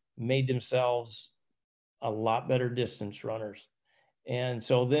stuff, made themselves a lot better distance runners. And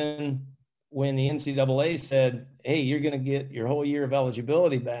so then when the NCAA said, hey, you're going to get your whole year of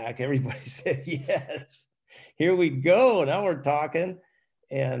eligibility back, everybody said, yes, here we go. Now we're talking.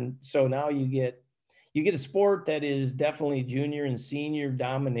 And so now you get a sport that is definitely junior and senior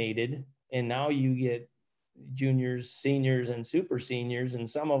dominated. And now you get juniors, seniors, and super seniors. And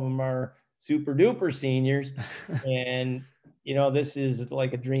some of them are super duper seniors. And, this is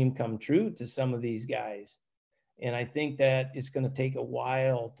like a dream come true to some of these guys. And I think that it's going to take a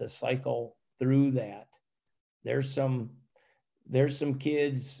while to cycle through that. There's some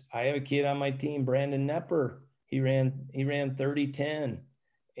kids. I have a kid on my team, Brandon Nepper. He ran 30-10,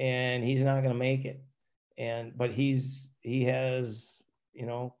 and he's not going to make it. But he has,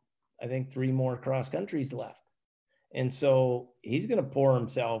 I think 3 more cross countries left. And so he's going to pour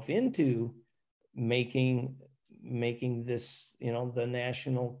himself into making this, the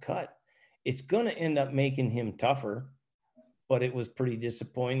national cut. It's going to end up making him tougher, but it was pretty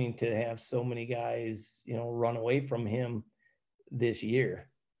disappointing to have so many guys, run away from him this year.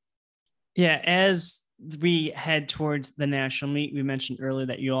 Yeah. As we head towards the national meet, we mentioned earlier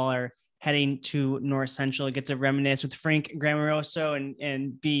that you all are heading to North Central to get to reminisce with Frank Grammaroso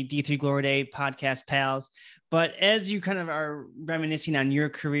and be D3 Glory Day podcast pals. But as you kind of are reminiscing on your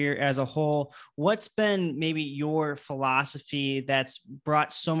career as a whole, what's been maybe your philosophy that's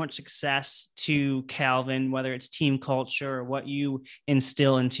brought so much success to Calvin, whether it's team culture or what you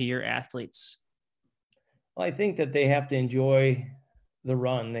instill into your athletes? Well, I think that they have to enjoy the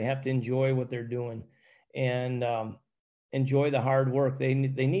run. They have to enjoy what they're doing and enjoy the hard work. They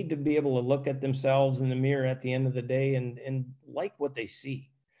need to be able to look at themselves in the mirror at the end of the day and like what they see.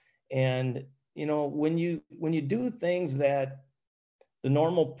 And when you do things that the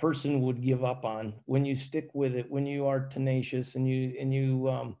normal person would give up on, when you stick with it, when you are tenacious and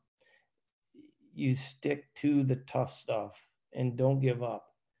you stick to the tough stuff and don't give up,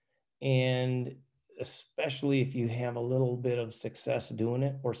 and especially if you have a little bit of success doing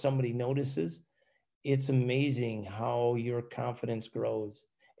it or somebody notices, it's amazing how your confidence grows,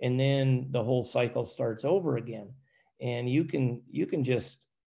 and then the whole cycle starts over again, and you can just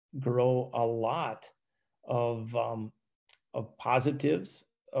grow a lot of positives,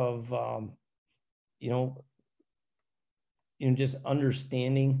 of just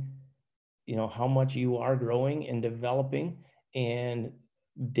understanding how much you are growing and developing and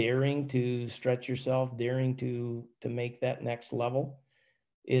daring to stretch yourself, daring to make that next level.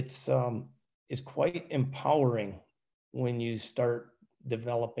 It's quite empowering when you start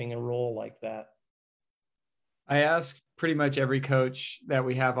developing a role like that. I ask pretty much every coach that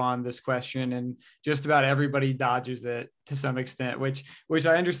we have on this question, and just about everybody dodges it to some extent, which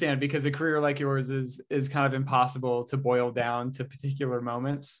I understand, because a career like yours is kind of impossible to boil down to particular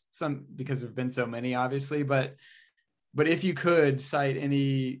moments, some because there've been so many, obviously, but if you could cite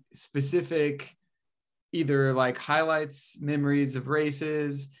any specific either like highlights, memories of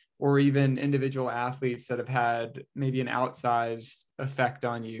races, or even individual athletes that have had maybe an outsized effect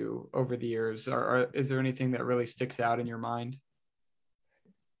on you over the years, or is there anything that really sticks out in your mind?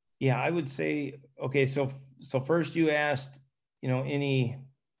 Yeah, I would say, okay, so first you asked, any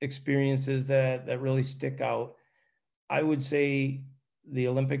experiences that really stick out. I would say the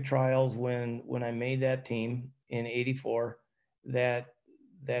Olympic trials when I made that team in '84, that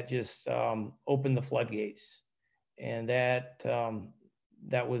just opened the floodgates, and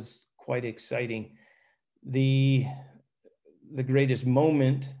that was quite exciting. The greatest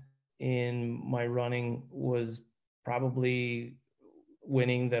moment in my running was probably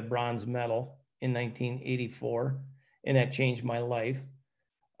winning the bronze medal in 1984, and that changed my life.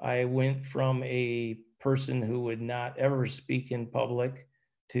 I went from a person who would not ever speak in public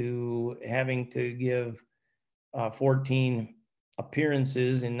to having to give 14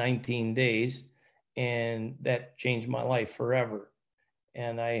 appearances in 19 days, and that changed my life forever.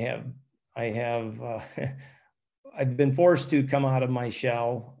 And I've been forced to come out of my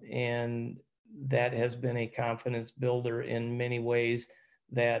shell, and that has been a confidence builder in many ways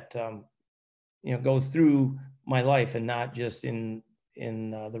that goes through my life and not just in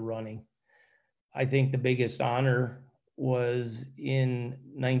the running. I think the biggest honor was in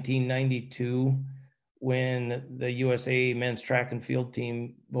 1992 when the USA men's track and field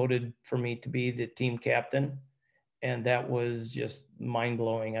team voted for me to be the team captain. And that was just mind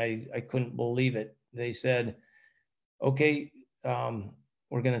blowing. I couldn't believe it. They said, okay,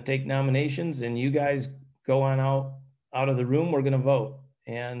 we're going to take nominations and you guys go on out of the room. We're going to vote.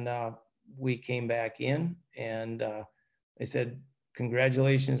 And we came back in, and they said,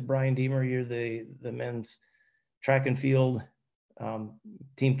 congratulations, Brian Deemer, you're the men's track and field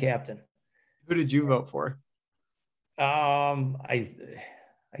team captain. Who did you vote for? I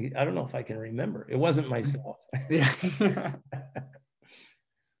don't know if I can remember. It wasn't myself. Yeah.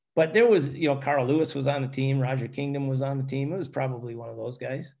 But there was, Carl Lewis was on the team. Roger Kingdom was on the team. It was probably one of those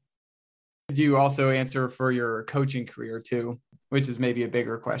guys. Did you also answer for your coaching career too, which is maybe a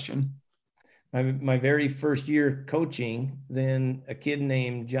bigger question? My very first year coaching, then a kid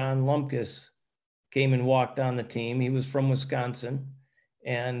named John Lumpkus came and walked on the team. He was from Wisconsin,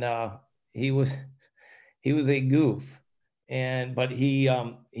 and he was a goof, but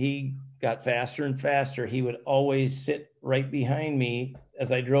he got faster and faster. He would always sit right behind me as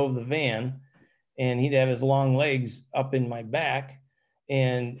I drove the van, and he'd have his long legs up in my back,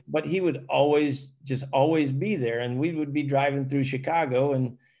 but he would always be there. And we would be driving through Chicago,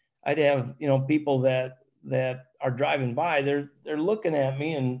 and I'd have, people that are driving by, they're looking at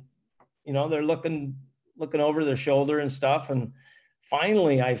me, and, they're looking over their shoulder and stuff. And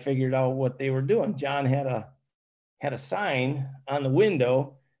finally I figured out what they were doing. John had a sign on the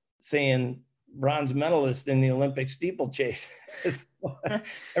window saying bronze medalist in the Olympic steeplechase.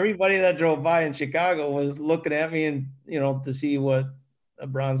 Everybody that drove by in Chicago was looking at me and, to see what a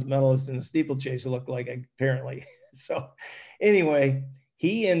bronze medalist in the steeplechase looked like, apparently. So anyway,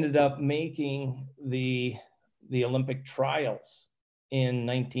 he ended up making the Olympic trials in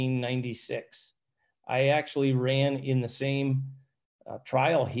 1996. I actually ran in the same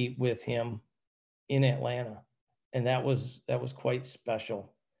trial heat with him in Atlanta. And that was quite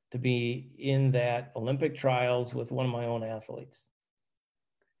special to be in that Olympic trials with one of my own athletes.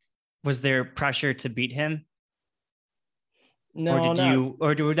 Was there pressure to beat him? No,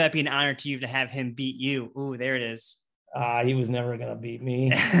 or would that be an honor to you to have him beat you? Ooh, there it is. He was never going to beat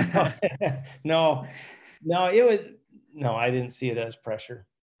me. No, I didn't see it as pressure.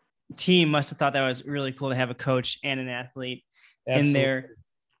 Team must have thought that was really cool to have a coach and an athlete Absolutely. in there.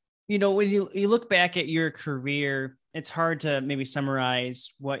 When you look back at your career, it's hard to maybe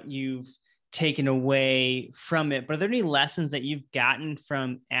summarize what you've taken away from it, but are there any lessons that you've gotten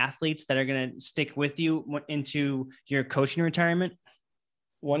from athletes that are going to stick with you into your coaching retirement?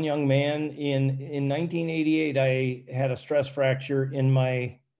 One young man in 1988, I had a stress fracture in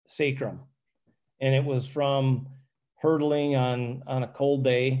my sacrum, and it was from hurdling on a cold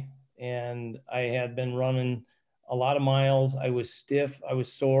day. And I had been running a lot of miles. I was stiff, I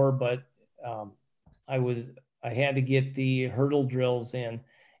was sore, but I had to get the hurdle drills in.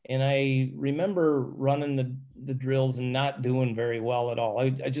 And I remember running the drills and not doing very well at all.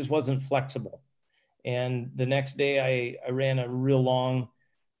 I just wasn't flexible. And the next day I ran a real long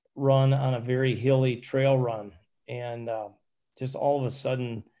run on a very hilly trail run. And just all of a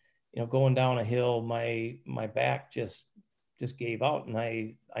sudden, going down a hill, my back just gave out, and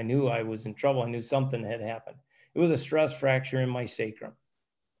I knew I was in trouble. I knew something had happened. It was a stress fracture in my sacrum.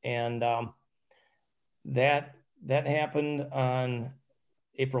 And that happened on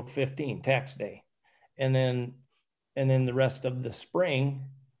April 15, tax day. And then the rest of the spring,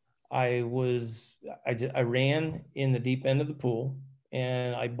 I ran in the deep end of the pool,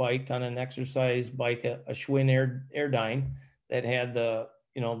 and I biked on an exercise bike, a Schwinn Airdyne that had the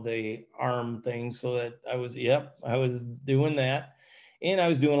arm thing, so that I was doing that. And I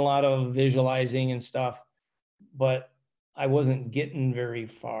was doing a lot of visualizing and stuff, but I wasn't getting very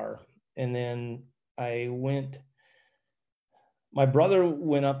far. And then my brother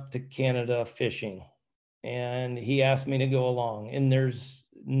went up to Canada fishing, and he asked me to go along. And there's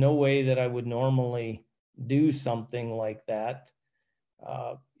no way that I would normally do something like that,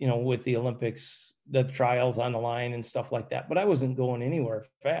 with the Olympics, the trials on the line and stuff like that. But I wasn't going anywhere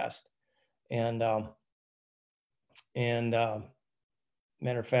fast. And matter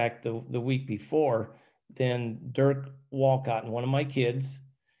of fact, the week before, then Dirk Walcott, one of my kids,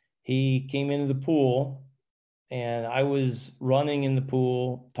 he came into the pool, and I was running in the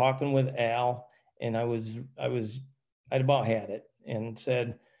pool, talking with Al, and I'd about had it, and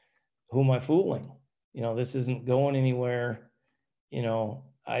said, "Who am I fooling? This isn't going anywhere.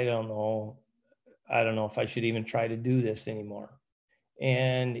 I don't know if I should even try to do this anymore."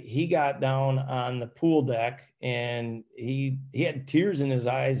 And he got down on the pool deck, and he had tears in his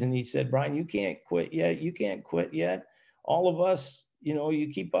eyes, and he said, "Brian, you can't quit yet. You can't quit yet. All of us,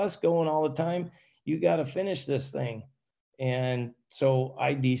 you keep us going all the time. You got to finish this thing." And so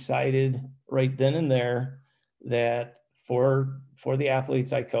I decided right then and there that for the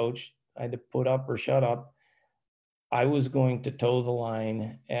athletes I coached, I had to put up or shut up. I was going to toe the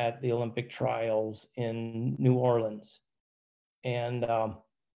line at the Olympic trials in New Orleans. And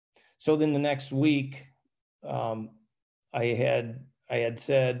so then the next week, I had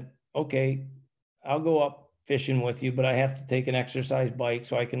said, "Okay, I'll go up fishing with you, but I have to take an exercise bike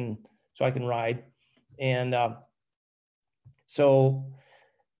so I can ride." And so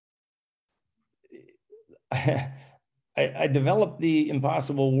I developed the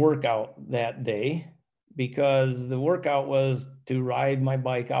impossible workout that day, because the workout was to ride my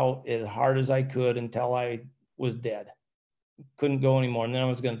bike out as hard as I could until I was dead. Couldn't go anymore. And then I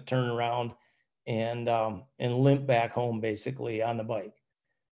was going to turn around and limp back home, basically, on the bike.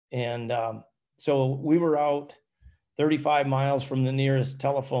 And so we were out 35 miles from the nearest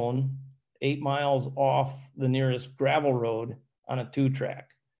telephone, 8 miles off the nearest gravel road on a 2-track.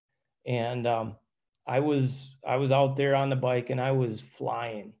 And I was out there on the bike, and I was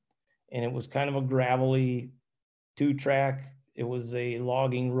flying. And it was kind of a gravelly 2-track. It was a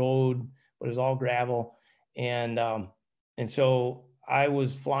logging road, but it was all gravel. And so I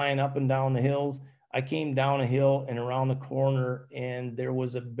was flying up and down the hills. I came down a hill and around the corner, and there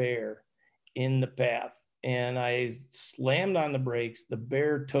was a bear in the path. And I slammed on the brakes. The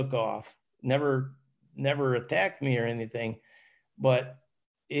bear took off, never attacked me or anything, but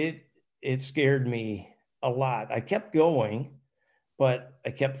it scared me a lot. I kept going, but I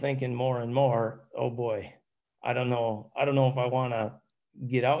kept thinking more and more, oh boy, I don't know if I want to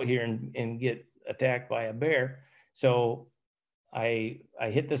get out here and get attacked by a bear. So I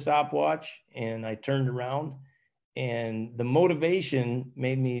hit the stopwatch, and I turned around, and the motivation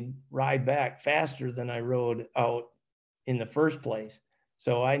made me ride back faster than I rode out in the first place.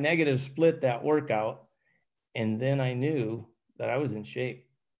 So I negative split that workout, and then I knew that I was in shape.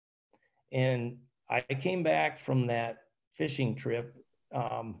 And I came back from that fishing trip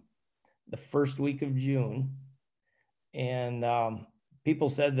the first week of June, and people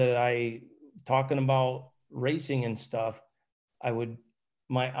said that talking about racing and stuff,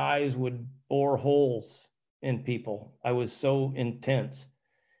 my eyes would bore holes in people. I was so intense,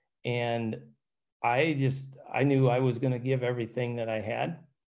 and I knew I was going to give everything that I had.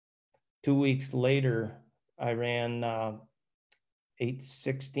 2 weeks later, I ran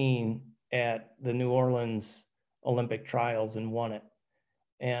 8:16 at the New Orleans Olympic trials and won it.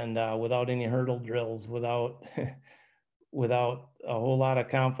 And without any hurdle drills, without a whole lot of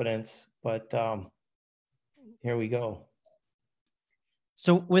confidence, but here we go.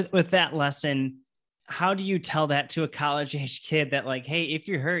 So with that lesson, how do you tell that to a college age kid that, like, hey, if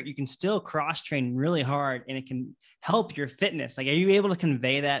you're hurt, you can still cross train really hard and it can help your fitness? Like, are you able to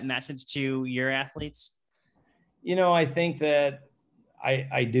convey that message to your athletes? I think that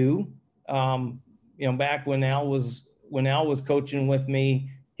I do. Back when Al was coaching with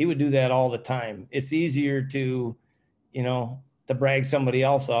me, he would do that all the time. It's easier to to brag somebody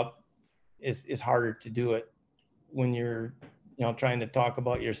else up is harder to do it when you're, trying to talk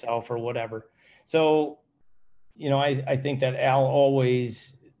about yourself or whatever. So, I think that Al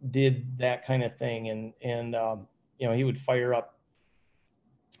always did that kind of thing. And he would fire up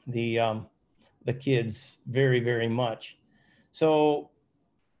the kids very, very much. So,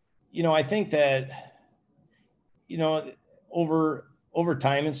 I think that, over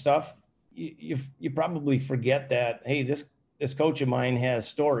time and stuff, you probably forget that, hey, this coach of mine has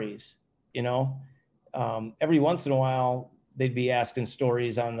stories. Every once in a while they'd be asking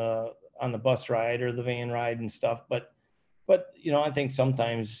stories on the bus ride or the van ride and stuff, but I think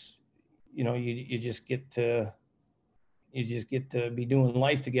sometimes you just get to be doing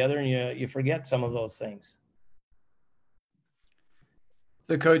life together, and you forget some of those things.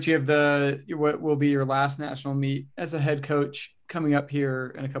 So, Coach, you have what will be your last national meet as a head coach coming up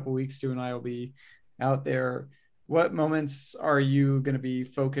here in a couple of weeks. Stu and I will be out there. What moments are you going to be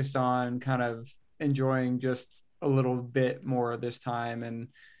focused on kind of enjoying just a little bit more this time? And,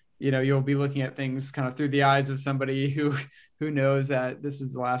 you'll be looking at things kind of through the eyes of somebody who knows that this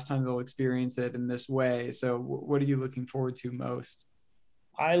is the last time they'll experience it in this way. So what are you looking forward to most?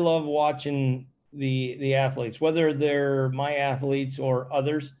 I love watching the athletes, whether they're my athletes or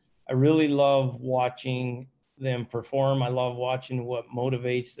others. I really love watching them perform. I love watching what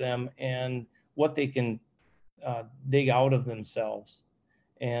motivates them and what they can dig out of themselves.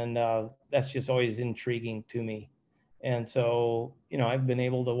 And that's just always intriguing to me. And so, I've been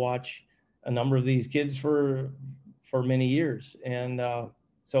able to watch a number of these kids for many years. And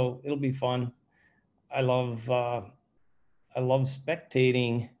so it'll be fun. I love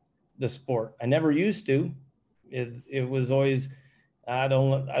spectating the sport. I never used to. It was always, I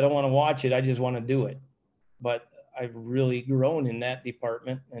don't want to watch it. I just want to do it. But I've really grown in that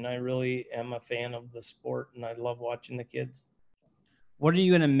department, and I really am a fan of the sport, and I love watching the kids. What are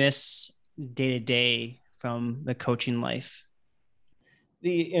you going to miss day to day from the coaching life?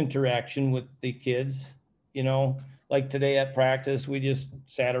 The interaction with the kids, like today at practice, we just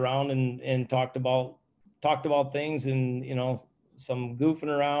sat around and talked about things, and, some goofing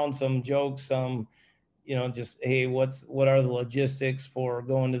around, some jokes, some, just, hey, what are the logistics for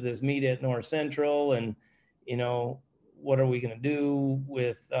going to this meet at North Central? And, what are we going to do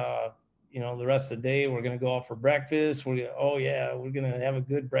with, the rest of the day? We're going to go out for breakfast. We're going to have a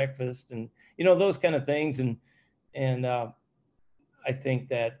good breakfast, and, those kind of things. And I think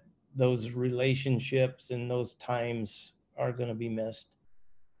that those relationships and those times are going to be missed.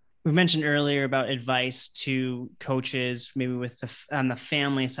 We mentioned earlier about advice to coaches, maybe on the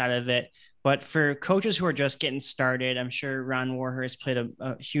family side of it, but for coaches who are just getting started, I'm sure Ron Warhurst played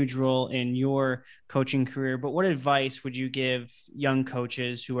a huge role in your coaching career, but what advice would you give young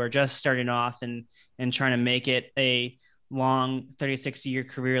coaches who are just starting off and trying to make it a long 36-year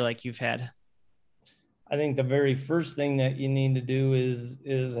career like you've had? I think the very first thing that you need to do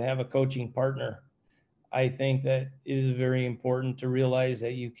is have a coaching partner. I think that it is very important to realize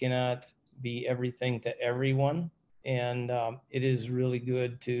that you cannot be everything to everyone. And it is really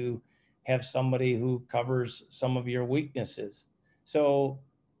good to have somebody who covers some of your weaknesses. So,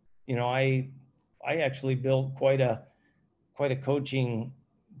 I actually built quite a coaching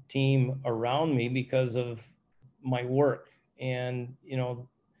team around me because of my work. And,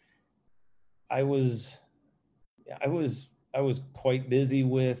 I was quite busy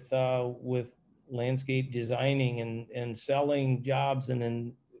with landscape designing and selling jobs, and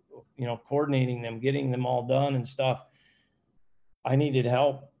then, coordinating them, getting them all done and stuff. I needed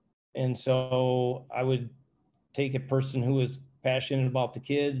help. And so I would take a person who was passionate about the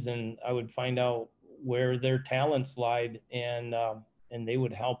kids, and I would find out where their talents lied, and they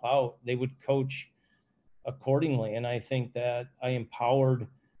would help out. They would coach accordingly. And I think that I empowered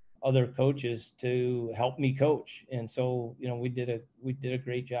other coaches to help me coach. And so, we did a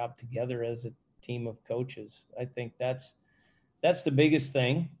great job together as a team of coaches. I think that's the biggest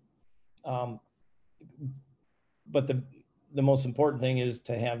thing. But the most important thing is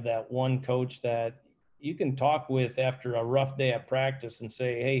to have that one coach that you can talk with after a rough day at practice and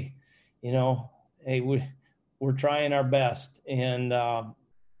say, hey, we're trying our best. And,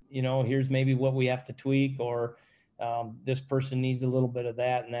 here's maybe what we have to tweak, or this person needs a little bit of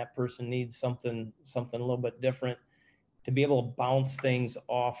that, and that person needs something a little bit different. To be able to bounce things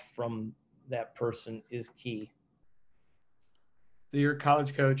off from that person is key. So your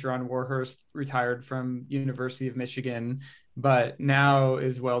college coach, Ron Warhurst, retired from University of Michigan, but now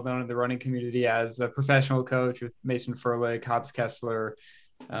is well known in the running community as a professional coach with Mason Furlick, Hobbs Kessler,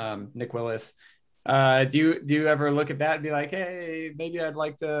 Nick Willis. Do you ever look at that and be like, hey, maybe I'd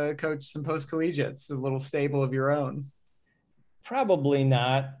like to coach some post collegiates, a little stable of your own? Probably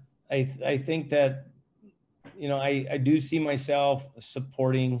not. I think that, I do see myself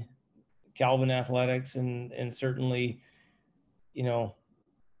supporting Calvin athletics and certainly,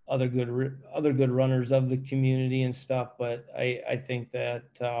 other good runners of the community and stuff. But I think that,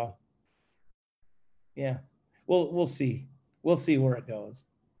 we'll see. We'll see where it goes.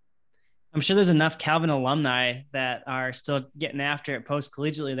 I'm sure there's enough Calvin alumni that are still getting after it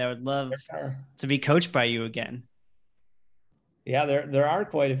post-collegiately that would love to be coached by you again. Yeah, there are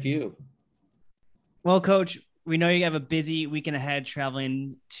quite a few. Well, Coach, we know you have a busy weekend ahead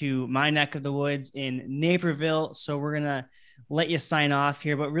traveling to my neck of the woods in Naperville, so we're going to let you sign off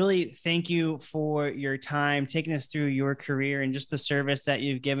here. But really, thank you for your time, taking us through your career and just the service that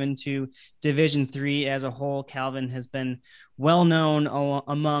you've given to Division III as a whole. Calvin has been well known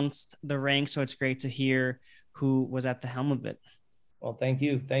amongst the ranks, so it's great to hear who was at the helm of it. Well, thank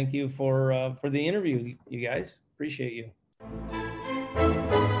you. Thank you for the interview, you guys. Appreciate you.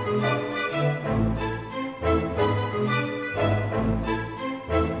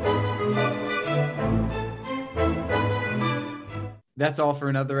 That's all for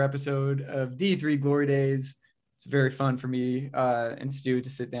another episode of D3 Glory Days. It's very fun for me and Stu to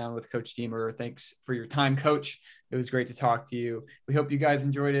sit down with Coach Deemer. Thanks for your time, Coach. It was great to talk to you. We hope you guys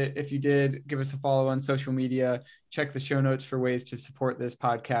enjoyed it. If you did, give us a follow on social media. Check the show notes for ways to support this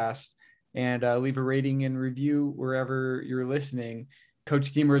podcast, and leave a rating and review wherever you're listening.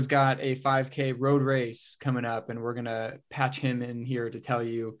 Coach Deemer's got a 5K road race coming up, and we're going to patch him in here to tell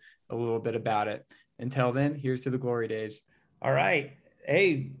you a little bit about it. Until then, here's to the Glory Days. All right.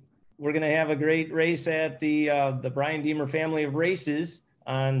 Hey, we're going to have a great race at the Brian Deemer family of races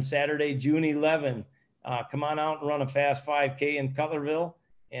on Saturday, June 11. Come on out and run a fast 5K in Cutlerville.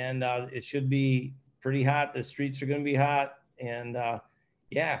 And it should be pretty hot. The streets are going to be hot. And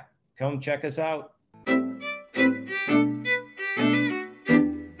come check us out.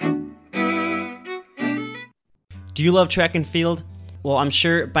 Do you love track and field? Well, I'm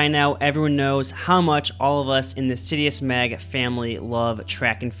sure by now everyone knows how much all of us in the Citius Mag family love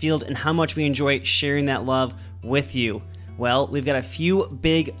track and field and how much we enjoy sharing that love with you. Well, we've got a few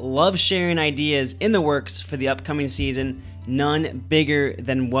big love sharing ideas in the works for the upcoming season, none bigger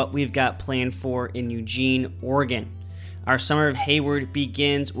than what we've got planned for in Eugene, Oregon. Our Summer of Hayward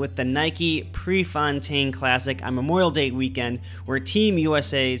begins with the Nike Prefontaine Classic on Memorial Day weekend, where Team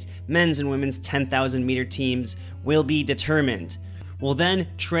USA's men's and women's 10,000 meter teams will be determined. We'll then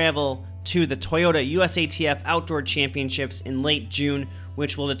travel to the Toyota USATF Outdoor Championships in late June,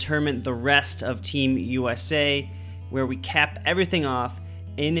 which will determine the rest of Team USA, where we cap everything off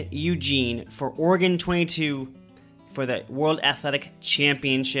in Eugene for Oregon 22 for the World Athletic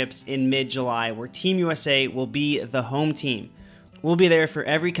Championships in mid-July, where Team USA will be the home team. We'll be there for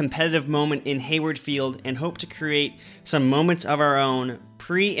every competitive moment in Hayward Field and hope to create some moments of our own,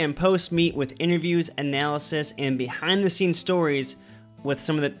 pre- and post-meet with interviews, analysis, and behind-the-scenes stories with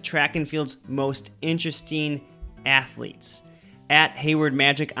some of the track and field's most interesting athletes. At Hayward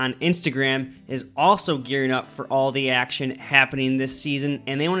Magic on Instagram is also gearing up for all the action happening this season,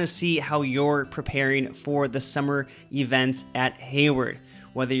 and they want to see how you're preparing for the summer events at Hayward.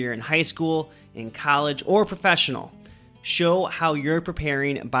 Whether you're in high school, in college, or professional, show how you're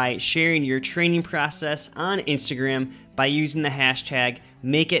preparing by sharing your training process on Instagram by using the hashtag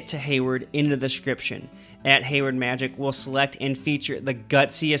 #MakeItToHayward in the description. At Hayward Magic, we'll select and feature the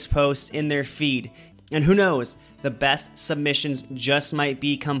gutsiest posts in their feed. And who knows, the best submissions just might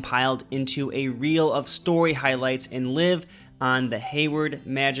be compiled into a reel of story highlights and live on the Hayward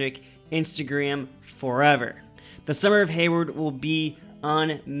Magic Instagram forever. The Summer of Hayward will be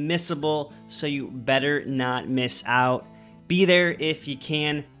unmissable, so you better not miss out. Be there if you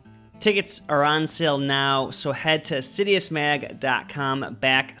can. Tickets are on sale now, so head to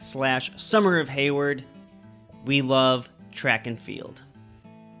citiusmag.com/Summer of Hayward. We love track and field.